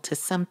small to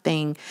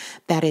something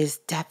that is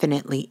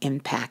definitely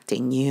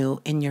impacting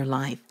you in your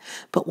life.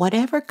 But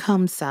whatever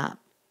comes up,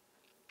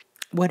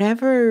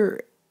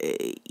 whatever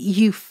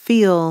you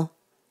feel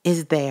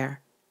is there,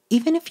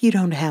 even if you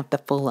don't have the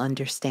full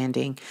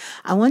understanding,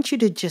 I want you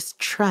to just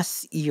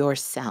trust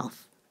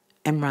yourself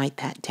and write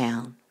that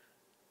down.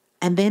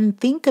 And then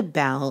think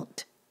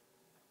about,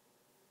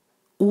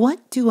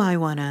 what do I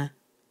want to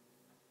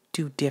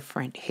do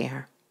different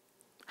here?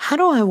 How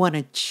do I want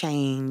to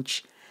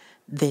change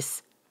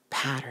this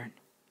pattern?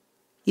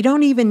 You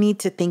don't even need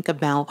to think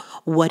about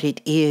what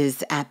it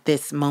is at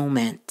this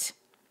moment,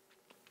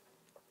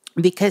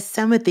 because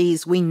some of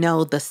these, we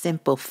know the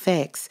simple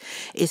fix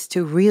is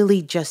to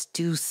really just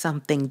do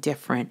something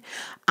different.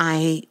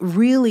 I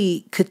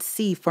really could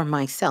see for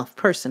myself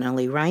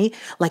personally, right?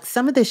 Like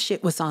some of this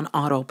shit was on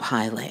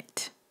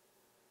autopilot.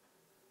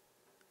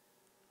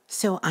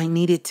 So I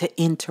needed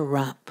to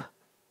interrupt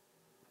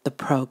the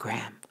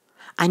program.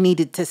 I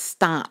needed to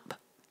stop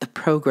the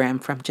program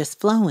from just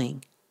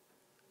flowing.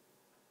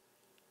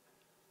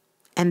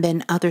 And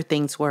then other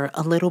things were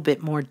a little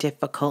bit more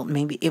difficult.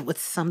 Maybe it was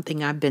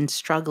something I've been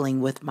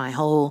struggling with my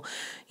whole,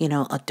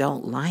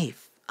 adult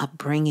life, of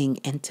bringing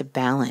into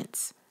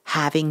balance,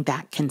 having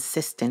that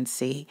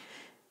consistency.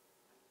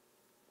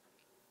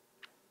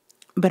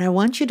 But I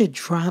want you to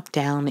drop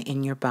down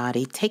in your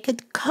body. Take a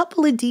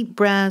couple of deep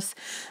breaths,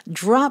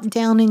 drop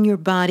down in your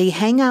body,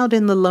 hang out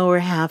in the lower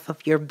half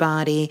of your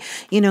body,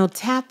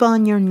 tap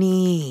on your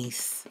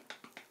knees.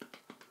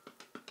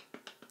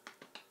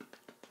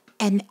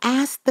 And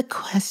ask the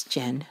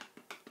question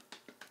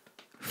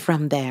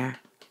from there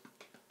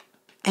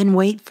and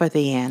wait for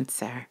the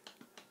answer.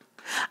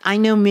 I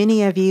know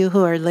many of you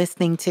who are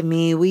listening to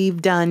me,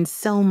 we've done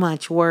so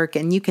much work,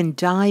 and you can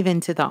dive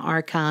into the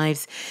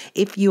archives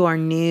if you are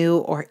new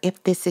or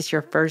if this is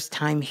your first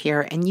time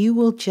here, and you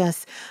will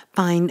just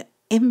find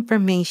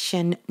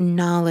information,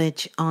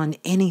 knowledge on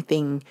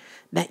anything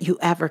that you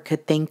ever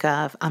could think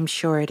of. I'm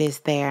sure it is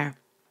there.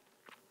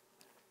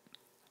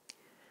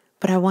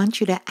 But I want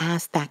you to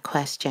ask that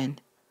question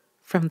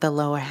from the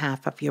lower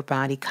half of your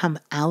body. Come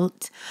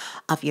out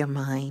of your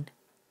mind.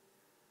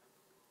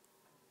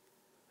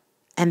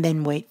 And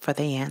then wait for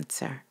the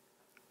answer.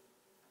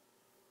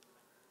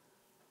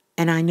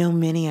 And I know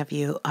many of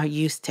you are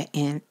used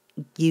to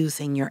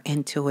using your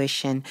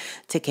intuition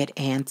to get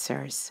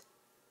answers.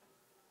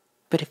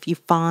 But if you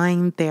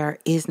find there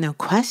is no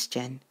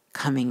question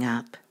coming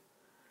up,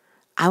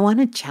 I want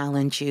to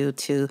challenge you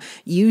to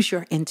use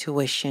your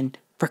intuition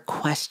for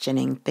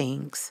questioning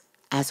things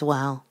as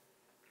well.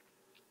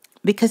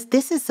 Because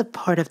this is a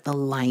part of the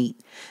light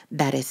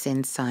that is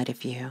inside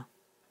of you.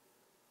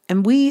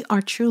 And we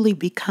are truly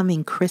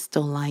becoming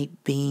crystal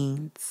light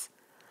beings.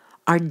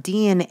 Our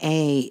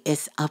DNA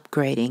is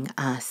upgrading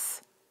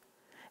us.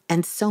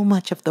 And so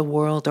much of the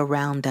world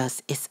around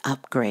us is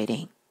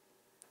upgrading.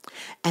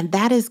 And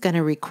that is going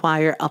to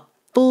require a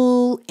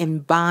full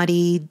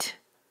embodied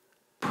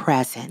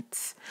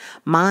presence,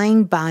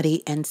 mind,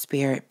 body, and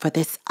spirit, for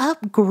this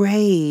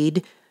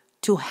upgrade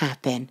to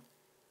happen.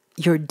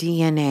 Your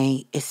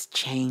DNA is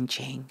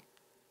changing.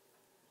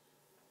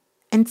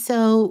 And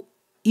so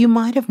you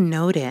might have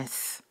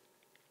noticed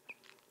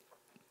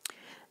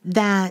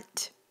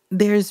that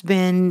there's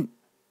been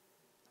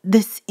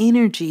this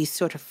energy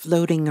sort of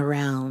floating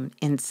around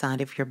inside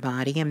of your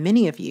body. And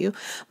many of you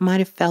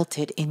might have felt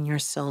it in your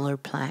solar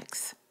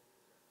plex,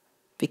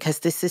 because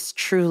this is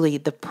truly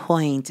the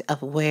point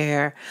of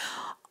where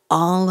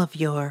all of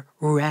your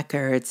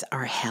records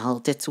are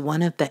held. It's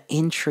one of the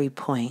entry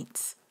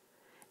points.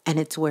 And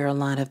it's where a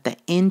lot of the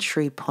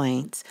entry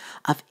points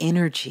of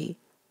energy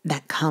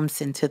that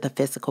comes into the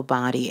physical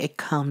body, it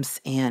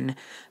comes in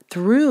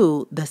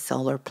through the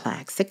solar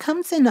plex. It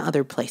comes in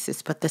other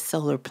places, but the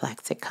solar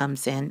plex, it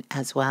comes in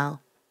as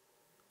well.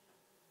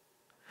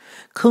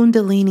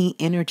 Kundalini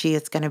energy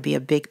is going to be a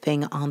big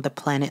thing on the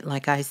planet,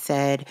 like I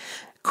said.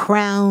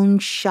 Crown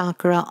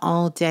chakra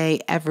all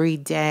day, every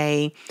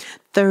day.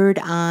 Third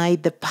eye,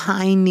 the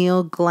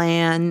pineal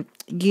gland,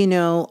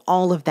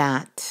 all of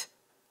that.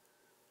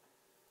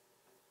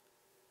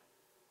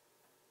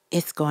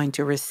 It's going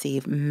to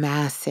receive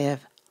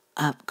massive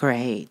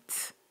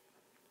upgrades.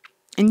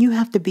 And you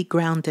have to be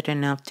grounded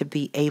enough to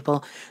be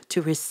able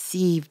to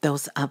receive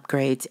those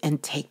upgrades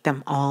and take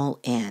them all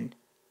in.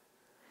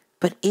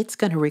 But it's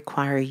going to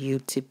require you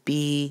to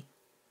be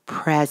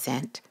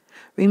present.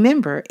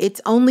 Remember,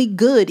 it's only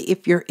good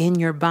if you're in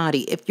your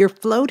body. If you're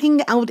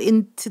floating out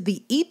into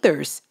the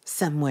ethers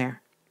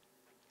somewhere,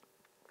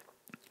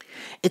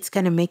 it's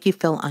going to make you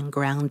feel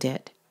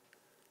ungrounded.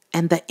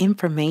 And the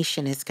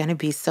information is going to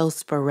be so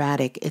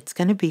sporadic, it's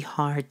going to be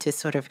hard to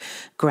sort of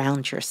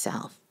ground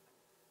yourself.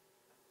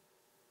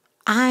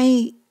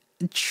 I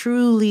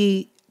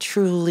truly,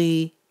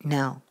 truly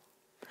know,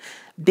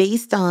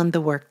 based on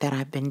the work that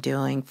I've been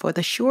doing for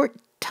the short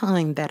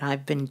time that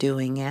I've been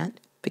doing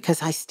it,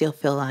 because I still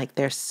feel like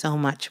there's so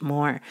much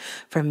more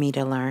for me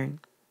to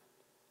learn,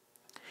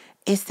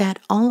 is that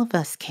all of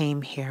us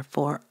came here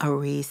for a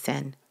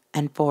reason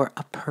and for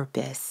a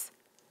purpose.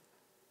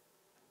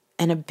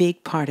 And a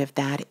big part of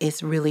that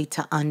is really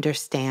to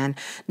understand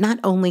not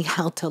only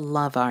how to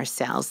love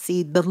ourselves.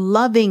 See, the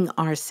loving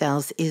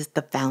ourselves is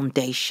the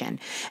foundation.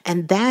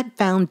 And that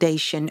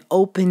foundation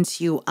opens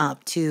you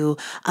up to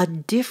a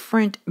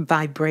different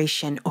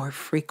vibration or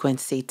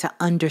frequency to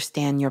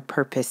understand your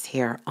purpose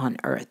here on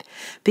earth.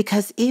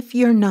 Because if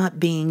you're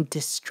not being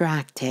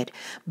distracted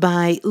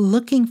by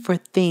looking for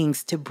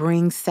things to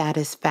bring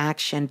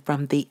satisfaction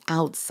from the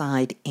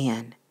outside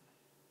in,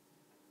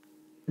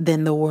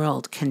 then the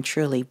world can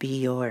truly be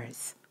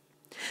yours.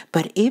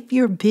 But if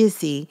you're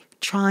busy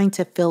trying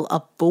to fill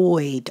a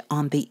void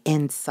on the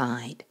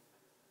inside,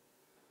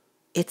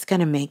 it's going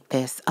to make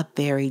this a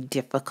very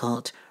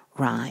difficult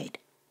ride.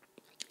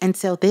 And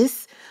so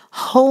this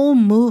whole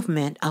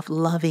movement of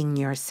loving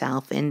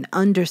yourself and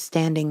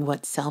understanding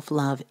what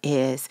self-love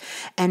is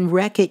and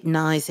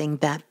recognizing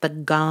that the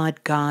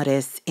God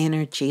Goddess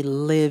energy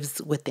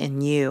lives within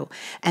you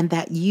and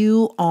that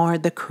you are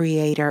the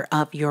creator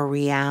of your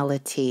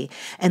reality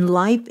and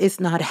life is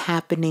not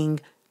happening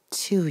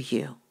to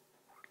you,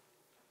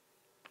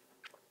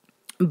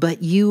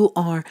 but you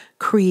are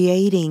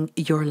creating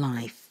your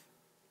life.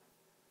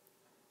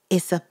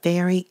 It's a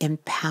very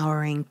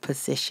empowering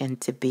position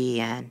to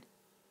be in.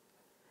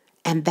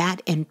 And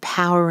that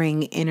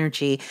empowering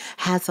energy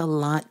has a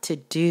lot to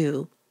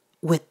do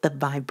with the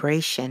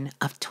vibration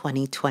of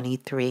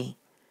 2023,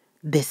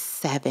 this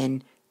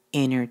 7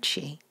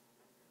 energy.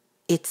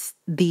 It's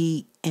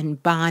the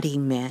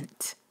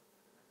embodiment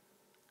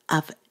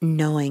of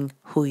knowing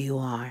who you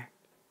are.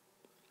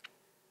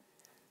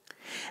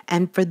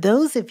 And for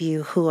those of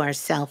you who are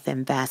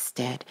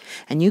self-invested,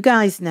 and you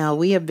guys know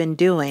we have been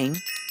doing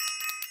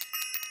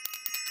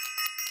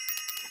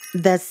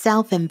the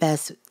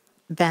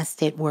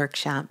self-invested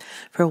workshop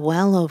for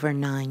well over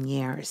 9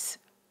 years.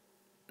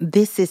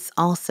 This is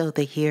also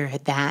the year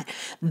that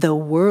the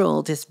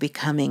world is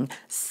becoming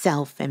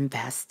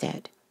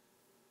self-invested.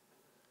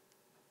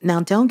 Now,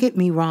 don't get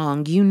me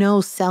wrong. You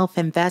know,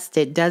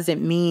 self-invested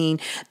doesn't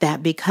mean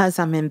that because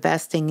I'm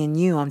investing in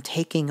you, I'm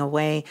taking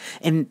away,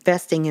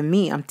 investing in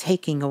me, I'm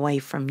taking away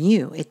from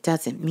you. It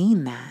doesn't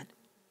mean that.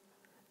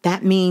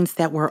 That means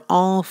that we're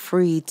all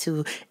free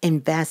to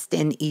invest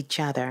in each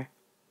other.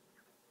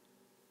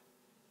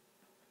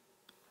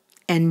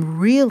 And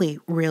really,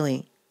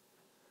 really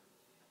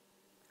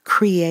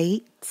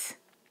create,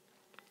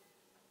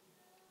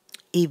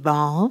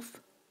 evolve,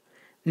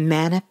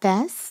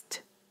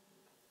 manifest,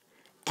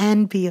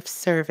 and be of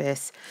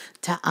service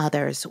to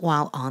others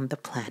while on the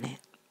planet.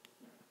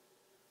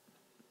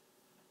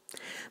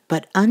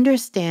 But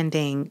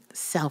understanding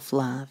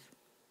self-love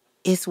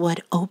is what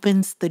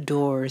opens the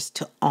doors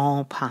to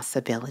all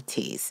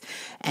possibilities.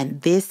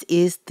 And this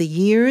is the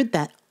year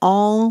that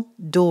all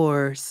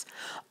doors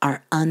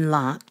are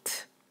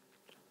unlocked.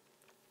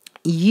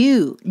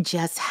 You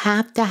just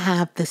have to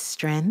have the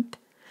strength,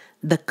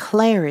 the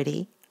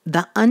clarity,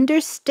 the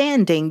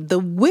understanding, the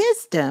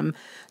wisdom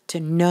to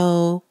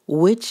know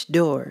which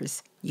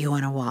doors you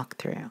want to walk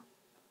through.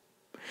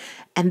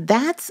 And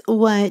that's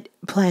what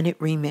Planet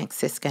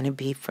Remix is going to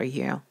be for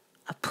you.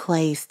 A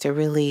place to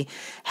really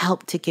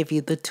help to give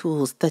you the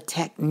tools, the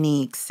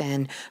techniques,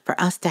 and for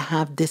us to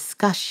have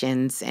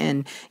discussions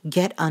and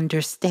get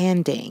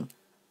understanding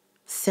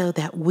so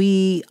that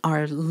we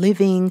are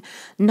living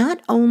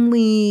not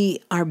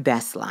only our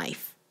best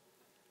life,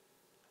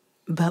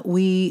 but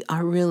we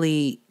are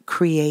really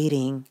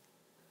creating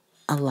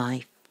a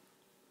life,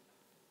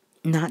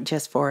 not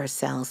just for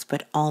ourselves,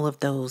 but all of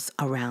those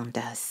around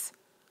us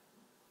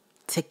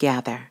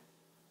together.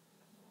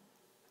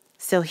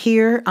 So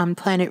here on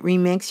Planet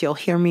Remix, you'll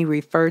hear me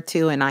refer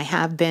to, and I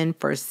have been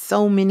for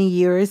so many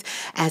years,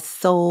 as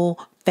Soul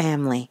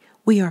Family.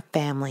 We are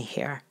family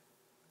here.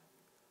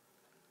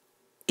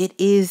 It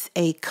is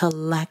a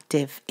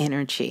collective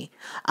energy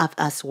of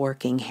us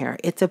working here.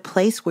 It's a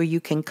place where you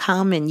can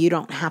come and you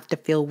don't have to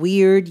feel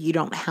weird. You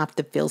don't have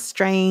to feel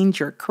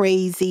strange or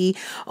crazy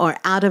or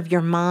out of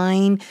your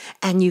mind.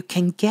 And you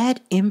can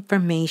get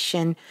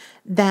information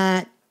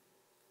that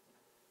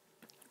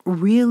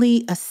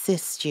really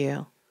assists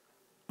you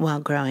while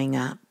growing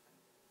up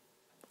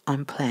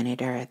on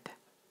planet Earth.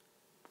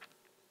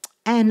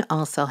 And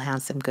also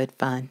have some good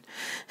fun.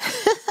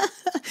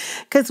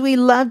 Because we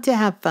love to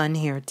have fun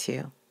here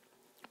too.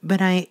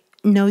 But I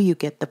know you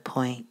get the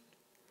point.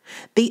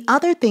 The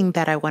other thing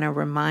that I want to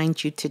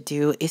remind you to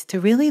do is to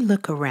really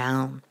look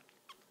around.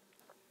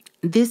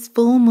 This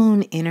full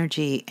moon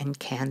energy in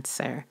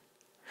Cancer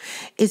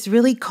is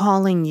really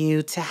calling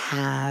you to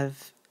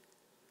have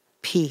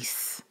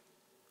peace,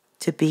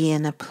 to be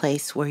in a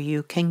place where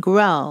you can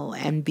grow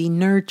and be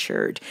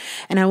nurtured.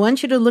 And I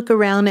want you to look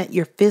around at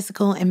your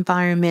physical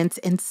environments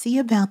and see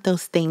about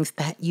those things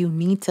that you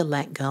need to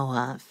let go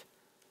of.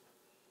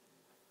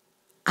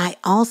 I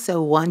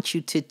also want you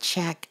to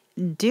check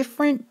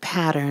different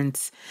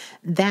patterns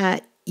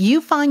that you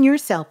find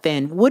yourself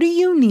in. What do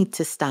you need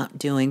to stop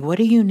doing? What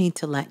do you need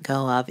to let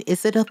go of?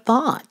 Is it a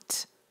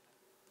thought?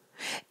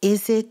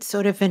 Is it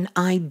sort of an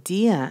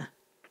idea?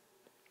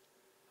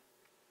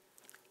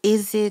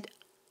 Is it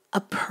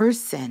a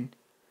person?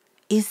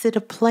 Is it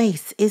a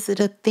place? Is it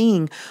a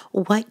thing?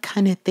 What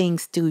kind of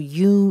things do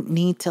you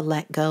need to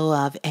let go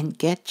of and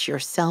get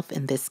yourself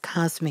in this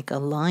cosmic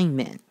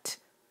alignment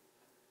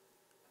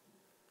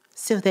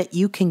so that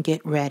you can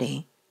get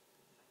ready?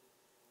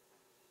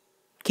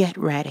 Get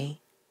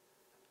ready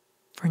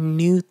for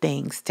new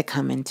things to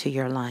come into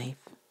your life.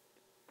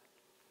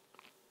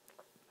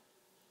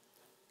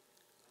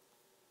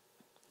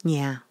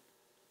 Yeah.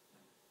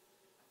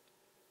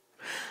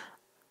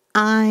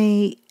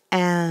 I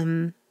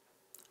am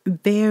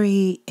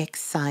very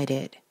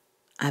excited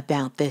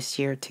about this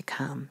year to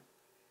come.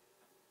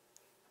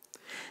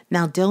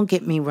 Now, don't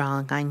get me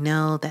wrong. I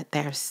know that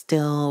there's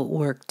still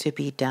work to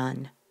be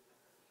done.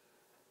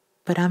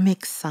 but I'm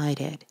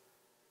excited.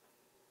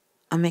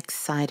 I'm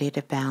excited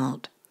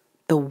about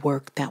the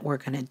work that we're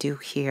going to do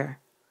here,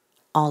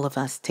 all of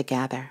us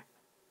together.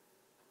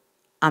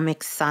 I'm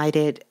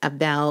excited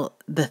about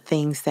the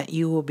things that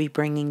you will be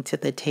bringing to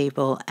the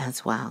table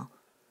as well.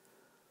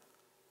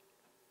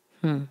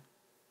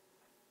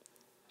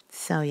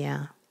 So,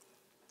 yeah.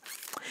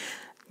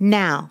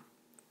 Now,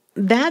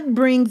 that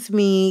brings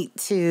me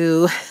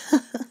to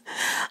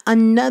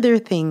another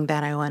thing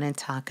that I want to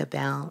talk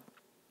about.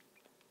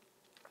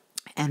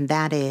 And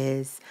that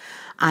is,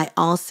 I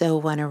also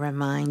want to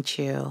remind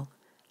you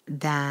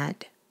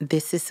that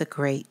this is a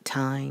great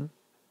time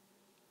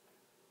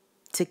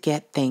to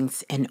get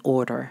things in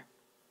order.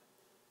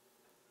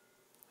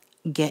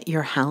 Get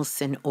your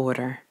house in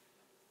order.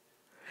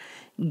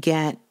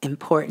 Get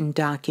important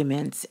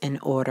documents in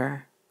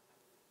order.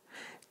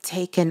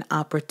 Take an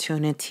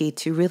opportunity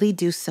to really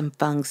do some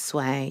feng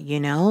shui,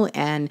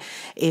 and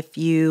if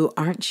you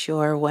aren't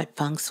sure what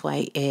feng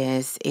shui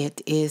is, it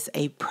is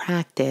a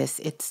practice.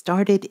 It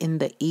started in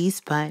the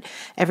East, but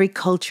every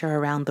culture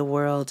around the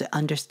world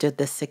understood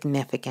the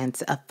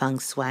significance of feng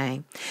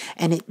shui.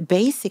 And it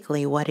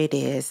basically what it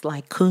is,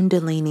 like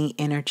Kundalini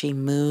energy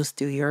moves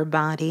through your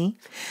body.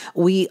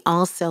 We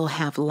also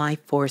have life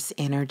force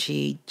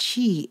energy,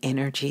 chi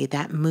energy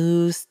that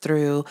moves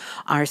through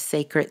our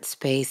sacred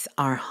space,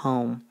 our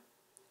home.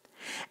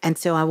 And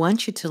so I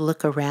want you to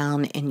look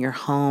around in your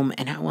home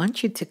and I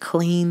want you to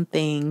clean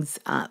things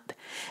up.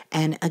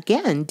 And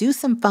again, do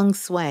some feng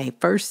shui.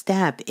 First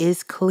step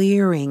is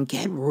clearing.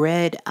 Get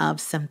rid of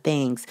some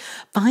things.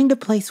 Find a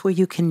place where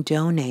you can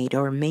donate,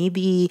 or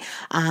maybe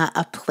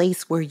a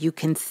place where you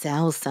can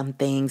sell some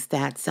things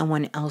that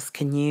someone else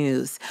can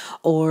use,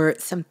 or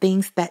some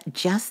things that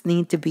just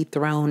need to be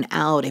thrown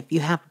out. If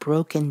you have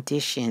broken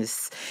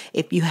dishes,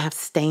 if you have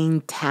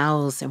stained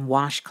towels and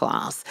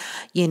washcloths,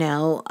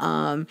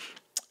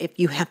 if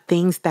you have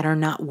things that are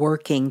not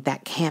working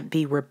that can't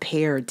be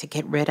repaired, to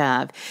get rid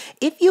of.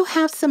 If you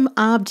have some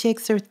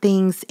objects or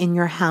things in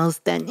your house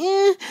that,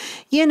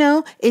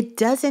 it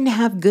doesn't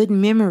have good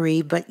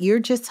memory, but you're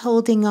just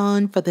holding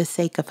on for the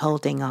sake of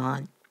holding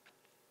on.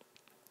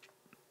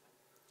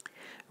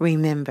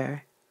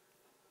 Remember,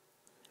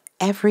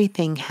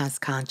 everything has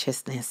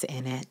consciousness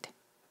in it.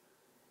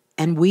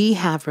 And we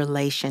have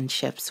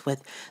relationships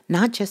with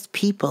not just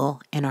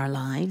people in our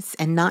lives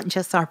and not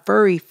just our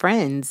furry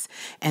friends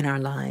in our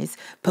lives,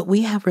 but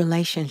we have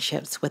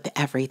relationships with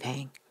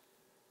everything.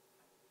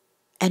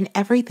 And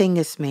everything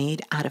is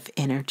made out of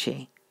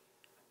energy.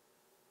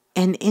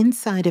 And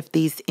inside of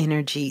these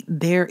energy,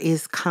 there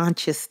is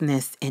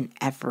consciousness in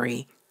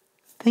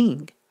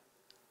everything.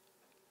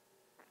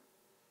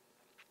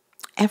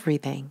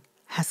 Everything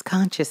has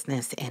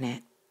consciousness in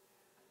it.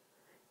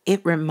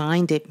 It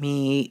reminded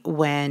me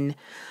when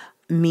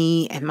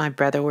me and my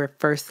brother were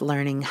first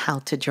learning how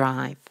to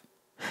drive.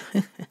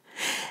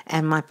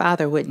 And my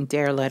father wouldn't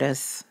dare let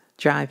us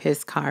drive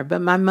his car,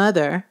 but my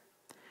mother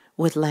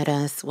would let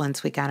us,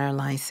 once we got our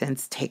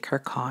license, take her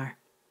car.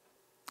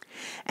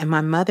 And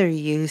my mother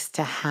used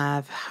to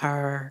have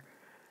her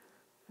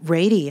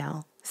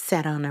radio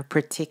set on a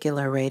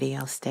particular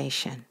radio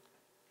station.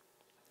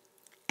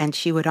 And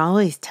she would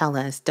always tell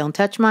us, "Don't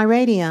touch my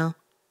radio."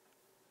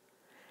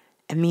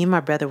 And me and my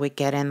brother would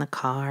get in the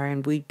car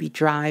and we'd be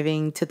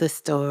driving to the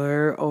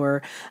store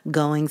or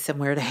going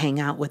somewhere to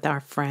hang out with our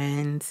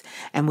friends.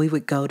 And we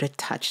would go to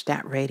touch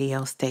that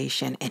radio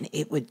station and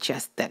it would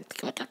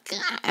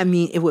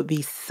it would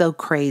be so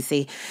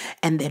crazy.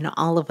 And then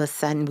all of a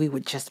sudden we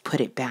would just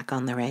put it back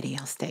on the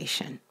radio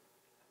station.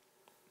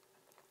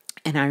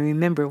 And I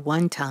remember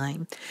one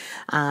time,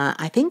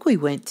 I think we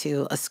went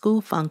to a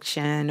school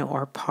function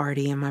or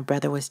party and my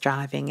brother was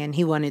driving and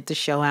he wanted to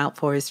show out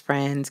for his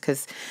friends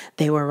because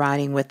they were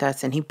riding with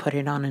us, and he put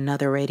it on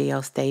another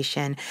radio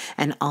station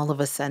and all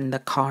of a sudden the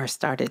car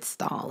started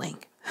stalling.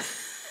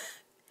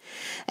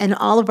 And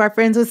all of our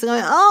friends was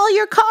going, "Oh,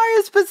 your car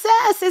is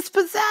possessed, it's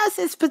possessed,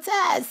 it's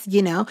possessed,"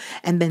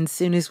 And then as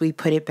soon as we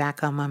put it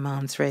back on my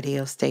mom's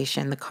radio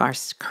station, the car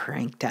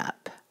cranked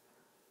up.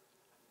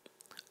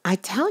 I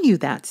tell you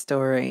that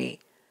story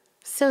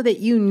so that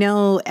you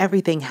know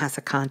everything has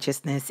a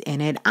consciousness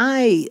in it.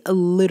 I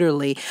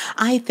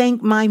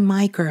thank my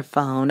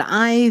microphone.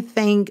 I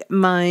thank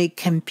my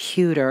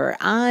computer.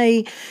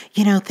 I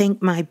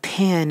thank my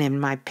pen and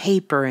my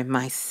paper and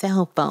my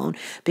cell phone,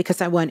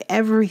 because I want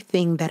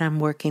everything that I'm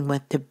working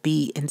with to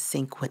be in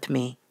sync with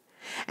me.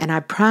 And I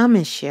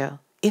promise you,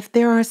 if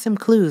there are some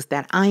clues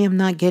that I am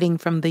not getting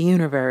from the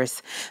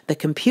universe, the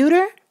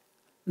computer,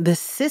 the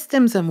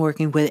systems I'm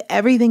working with,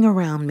 everything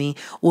around me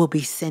will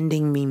be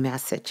sending me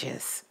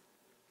messages.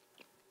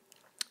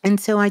 And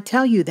so I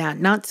tell you that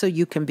not so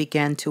you can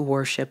begin to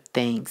worship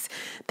things.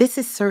 This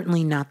is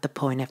certainly not the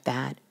point of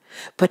that.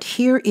 But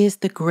here is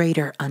the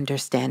greater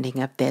understanding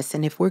of this.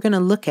 And if we're going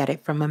to look at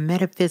it from a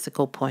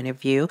metaphysical point of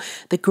view,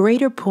 the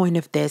greater point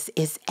of this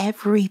is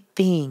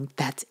everything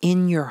that's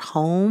in your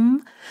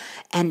home,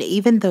 and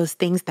even those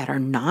things that are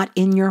not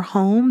in your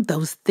home,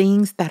 those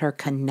things that are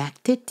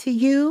connected to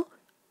you,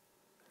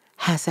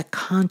 has a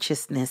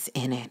consciousness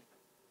in it.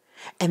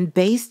 And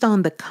based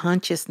on the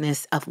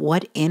consciousness of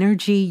what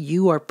energy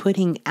you are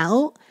putting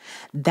out,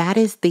 that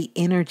is the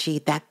energy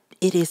that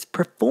it is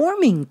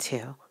performing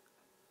to.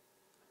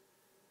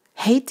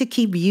 Hate to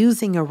keep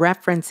using a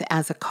reference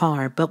as a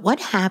car, but what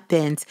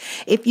happens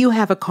if you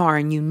have a car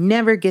and you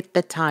never get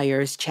the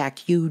tires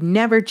checked, you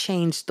never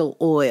change the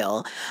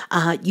oil,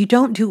 you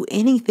don't do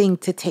anything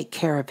to take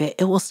care of it,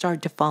 it will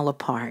start to fall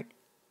apart.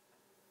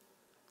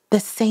 The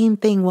same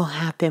thing will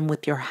happen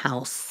with your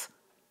house.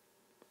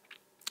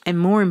 And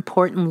more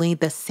importantly,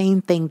 the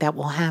same thing that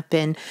will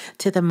happen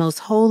to the most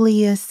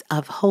holiest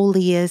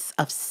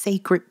of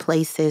sacred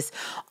places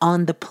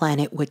on the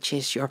planet, which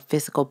is your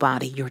physical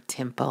body, your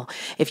temple.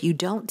 If you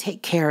don't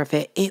take care of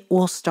it, it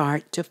will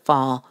start to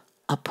fall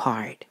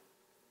apart.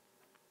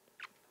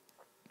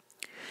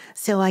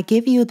 So I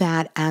give you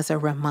that as a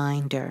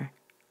reminder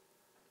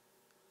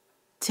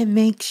to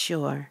make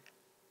sure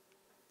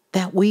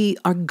that we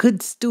are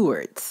good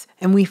stewards,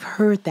 and we've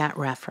heard that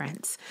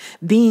reference,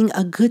 being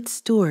a good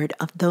steward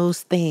of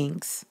those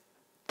things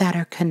that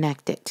are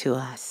connected to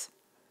us,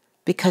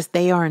 because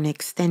they are an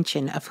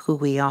extension of who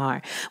we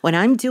are. When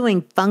I'm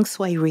doing feng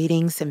shui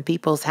readings in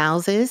people's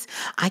houses,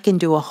 I can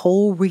do a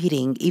whole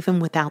reading even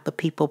without the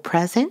people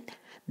present,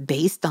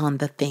 based on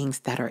the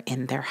things that are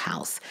in their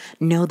house.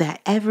 Know that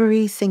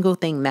every single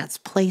thing that's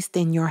placed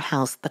in your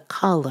house, the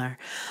color,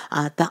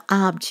 the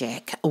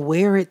object,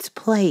 where it's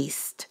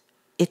placed,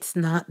 it's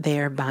not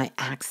there by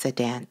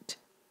accident.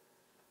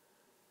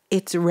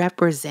 It's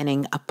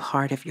representing a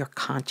part of your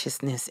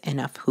consciousness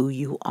and of who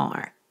you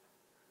are.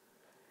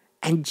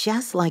 And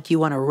just like you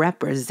want to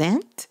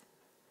represent,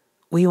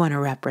 we want to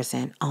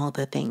represent all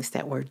the things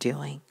that we're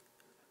doing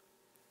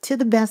to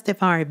the best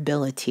of our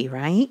ability,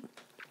 right?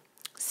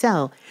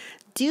 So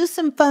do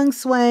some feng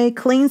shui,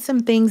 clean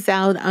some things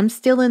out. I'm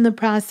still in the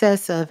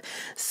process of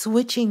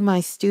switching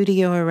my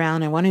studio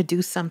around. I want to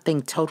do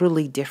something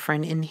totally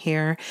different in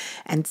here.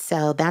 And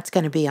so that's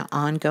going to be an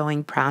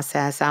ongoing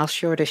process. I'll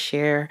sure to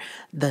share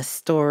the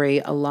story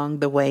along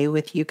the way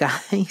with you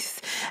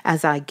guys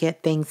as I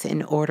get things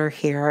in order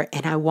here.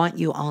 And I want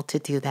you all to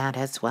do that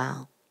as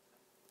well.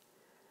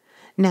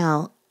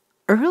 Now,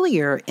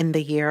 earlier in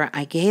the year,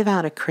 I gave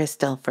out a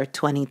crystal for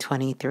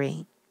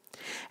 2023.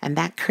 And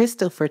that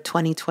crystal for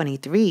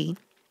 2023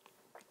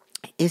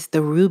 is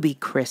the ruby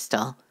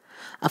crystal.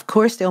 Of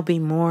course, there'll be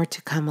more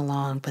to come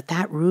along, but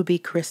that ruby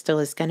crystal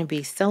is going to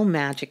be so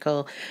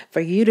magical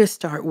for you to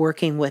start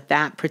working with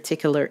that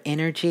particular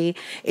energy.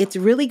 It's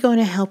really going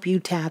to help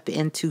you tap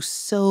into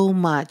so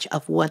much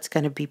of what's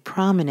going to be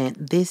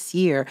prominent this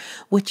year,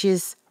 which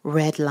is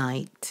red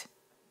light,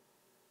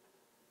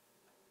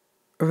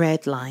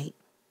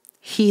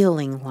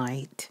 healing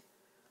light.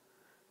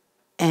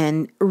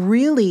 And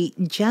really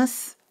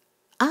just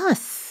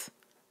us,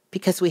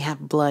 because we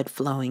have blood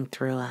flowing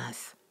through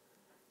us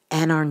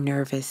and our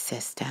nervous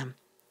system.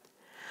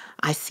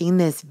 I seen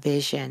this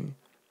vision,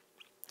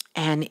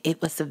 and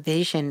it was a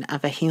vision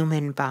of a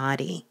human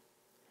body.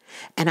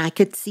 And I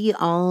could see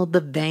all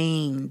the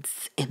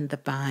veins in the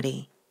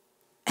body.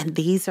 And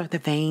these are the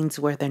veins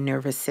where the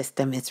nervous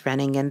system is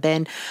running. And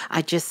then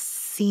I just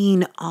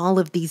seen all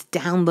of these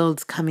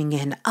downloads coming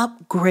in,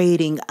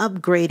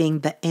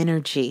 upgrading the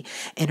energy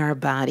in our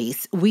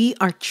bodies. We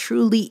are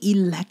truly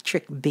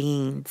electric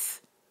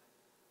beings.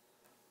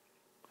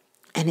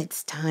 And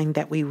it's time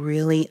that we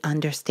really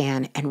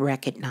understand and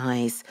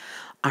recognize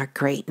our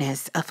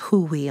greatness of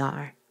who we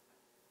are,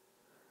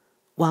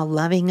 while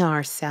loving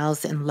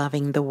ourselves and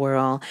loving the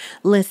world.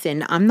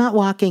 Listen, I'm not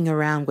walking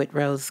around with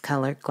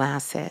rose-colored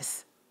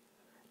glasses.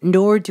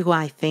 Nor do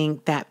I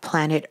think that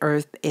planet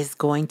Earth is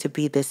going to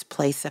be this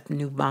place of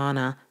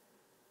nirvana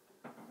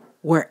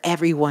where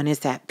everyone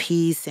is at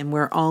peace and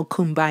we're all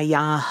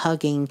kumbaya,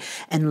 hugging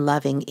and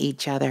loving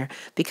each other.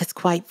 Because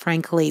quite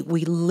frankly,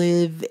 we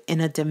live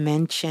in a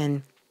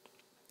dimension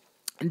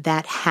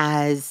that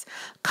has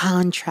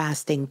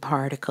contrasting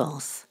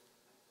particles.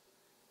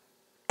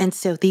 And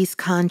so these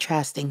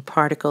contrasting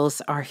particles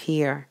are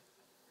here.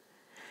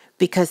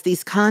 Because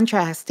these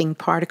contrasting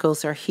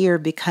particles are here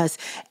because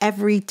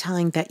every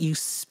time that you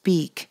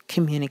speak,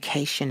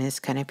 communication is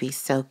going to be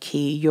so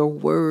key. Your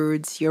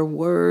words,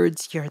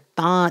 your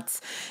thoughts,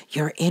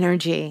 your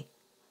energy,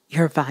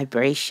 your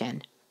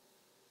vibration.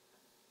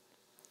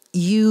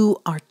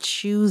 You are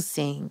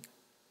choosing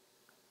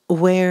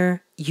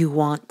where you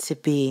want to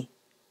be.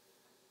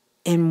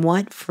 In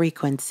what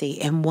frequency,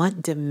 in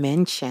what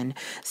dimension.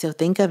 So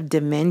think of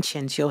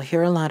dimensions. You'll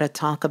hear a lot of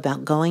talk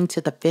about going to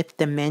the fifth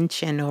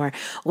dimension or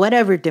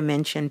whatever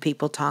dimension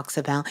people talks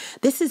about.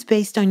 This is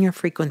based on your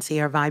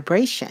frequency or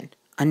vibration.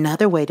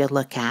 Another way to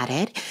look at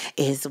it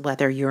is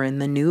whether you're in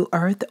the new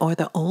earth or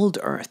the old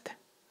earth.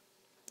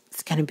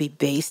 It's going to be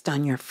based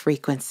on your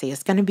frequency.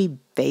 It's going to be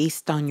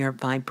based on your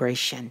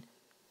vibration.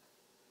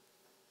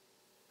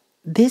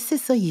 This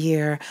is a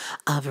year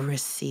of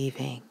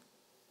receiving.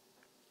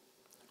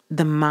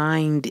 The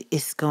mind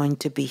is going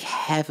to be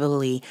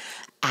heavily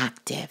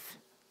active.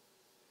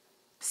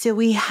 So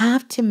we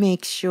have to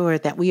make sure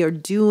that we are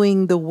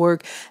doing the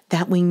work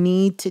that we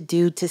need to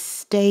do to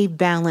stay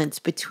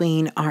balanced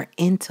between our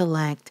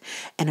intellect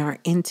and our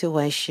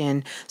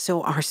intuition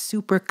so our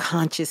super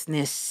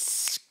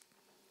consciousness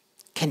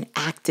can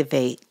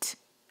activate.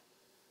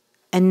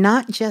 And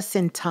not just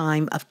in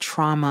time of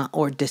trauma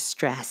or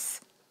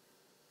distress,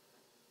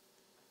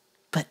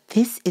 but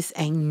this is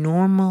a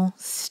normal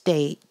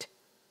state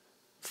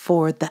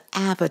for the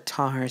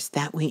avatars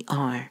that we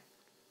are,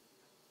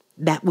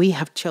 that we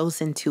have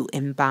chosen to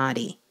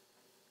embody,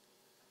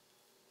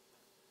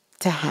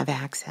 to have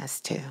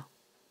access to.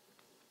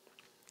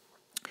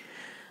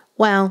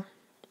 Well,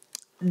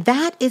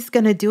 that is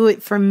going to do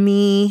it for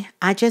me.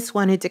 I just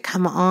wanted to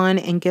come on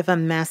and give a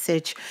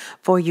message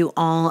for you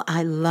all.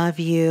 I love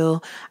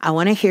you. I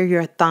want to hear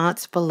your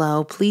thoughts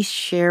below. Please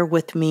share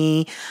with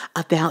me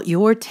about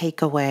your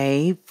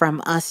takeaway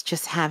from us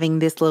just having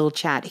this little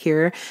chat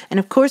here. And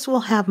of course,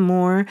 we'll have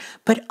more.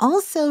 But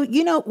also,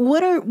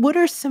 what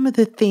are some of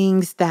the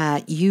things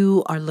that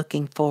you are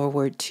looking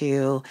forward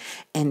to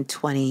in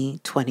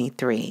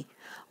 2023?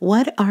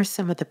 What are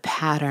some of the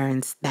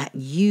patterns that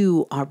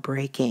you are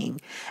breaking?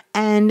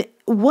 And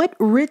what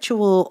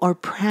ritual or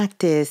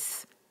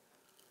practice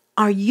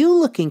are you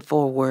looking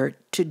forward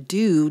to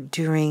do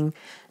during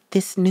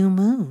this new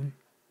moon?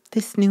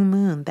 This new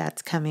moon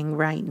that's coming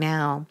right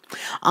now.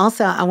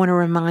 Also, I want to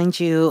remind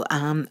you,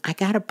 I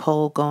got a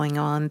poll going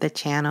on the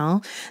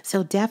channel.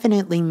 So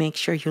definitely make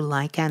sure you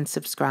like and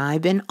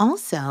subscribe. And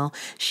also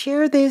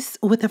share this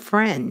with a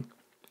friend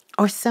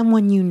or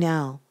someone you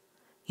know.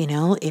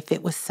 If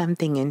it was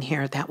something in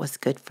here that was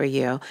good for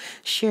you,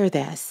 share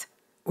this.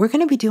 We're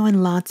going to be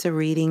doing lots of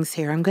readings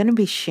here. I'm going to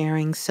be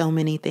sharing so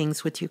many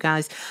things with you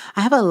guys.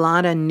 I have a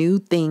lot of new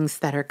things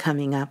that are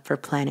coming up for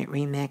Planet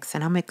Remix,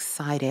 and I'm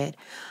excited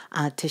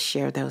to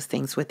share those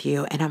things with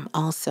you. And I'm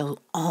also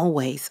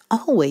always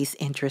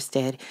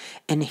interested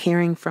in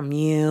hearing from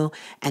you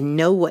and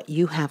know what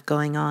you have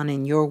going on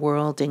in your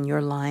world, in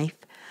your life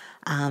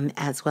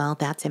as well.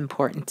 That's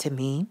important to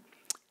me.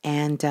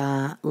 And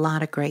a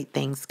lot of great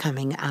things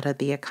coming out of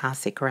the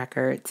Akashic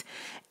Records,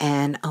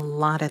 and a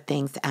lot of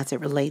things as it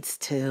relates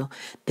to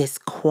this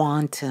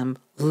quantum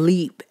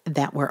leap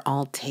that we're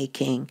all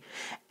taking,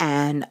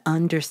 and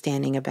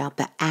understanding about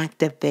the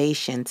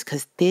activations,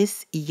 because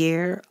this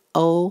year,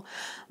 oh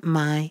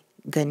my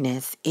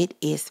goodness, it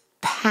is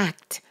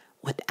packed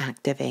with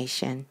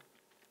activation,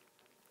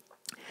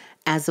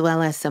 as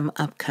well as some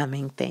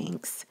upcoming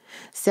things.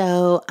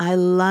 So I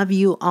love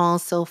you all,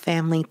 Soul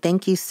Family.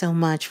 Thank you so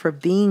much for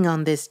being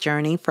on this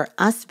journey, for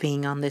us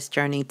being on this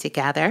journey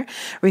together.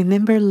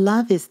 Remember,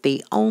 love is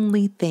the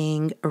only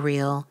thing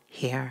real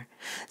here.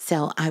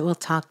 So I will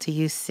talk to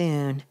you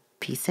soon.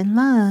 Peace and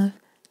love.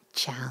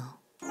 Ciao.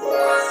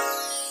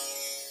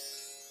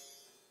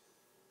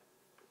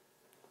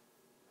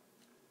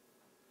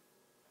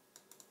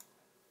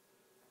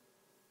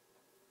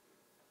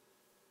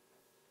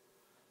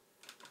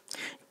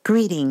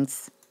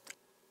 Greetings.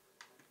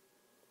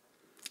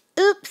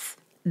 Oops,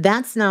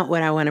 that's not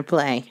what I want to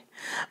play.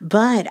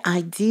 But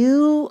I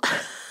do,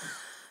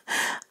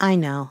 I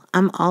know,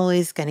 I'm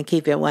always going to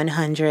keep it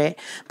 100,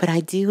 but I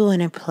do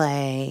want to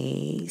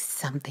play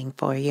something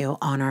for you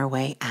on our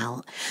way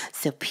out.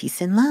 So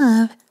peace and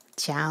love.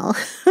 Ciao.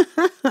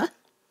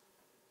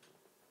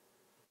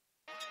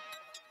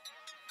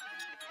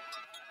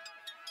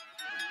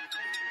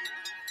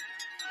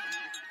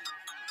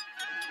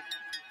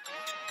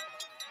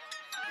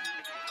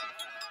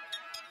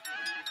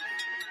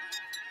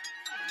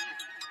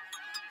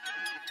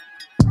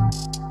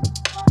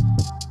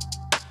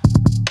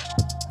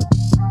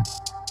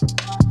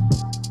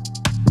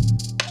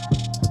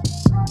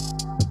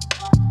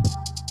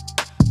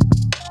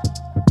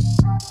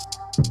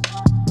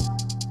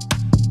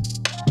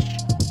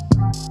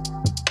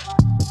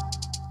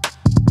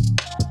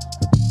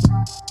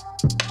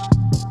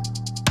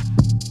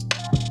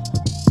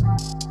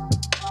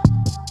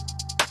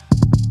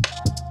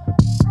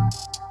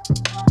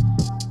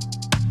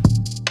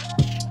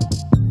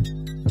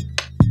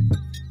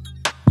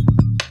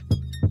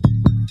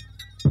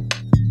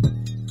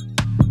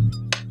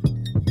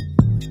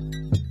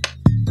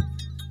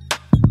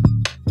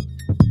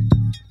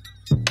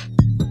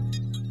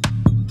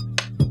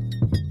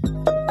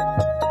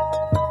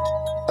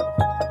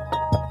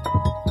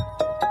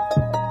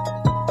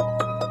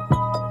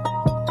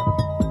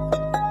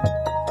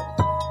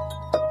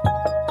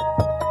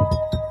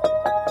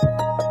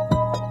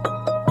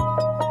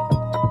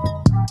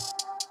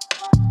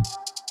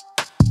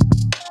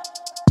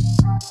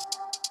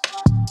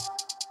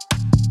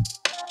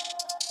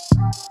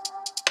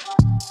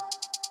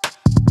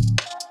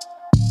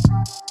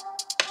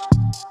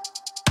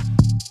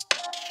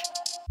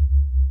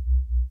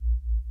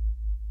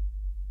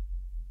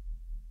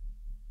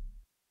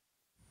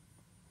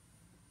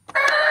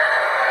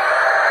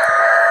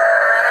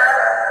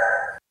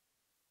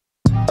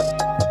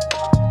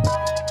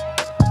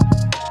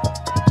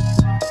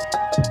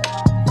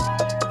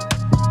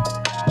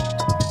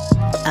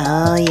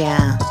 Oh,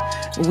 yeah.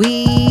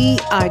 We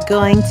are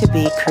going to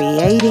be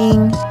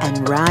creating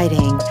and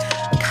riding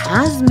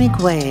cosmic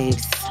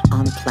waves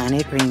on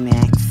Planet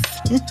Remix.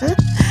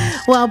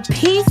 Well,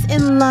 peace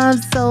and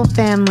love, soul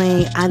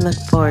family. I look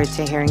forward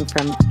to hearing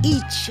from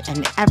each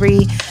and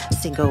every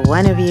single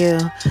one of you.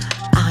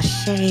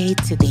 Ashe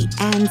to the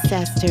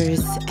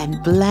ancestors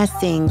and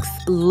blessings,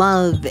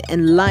 love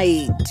and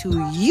light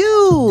to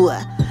you.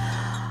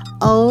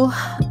 Oh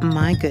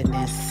my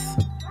goodness.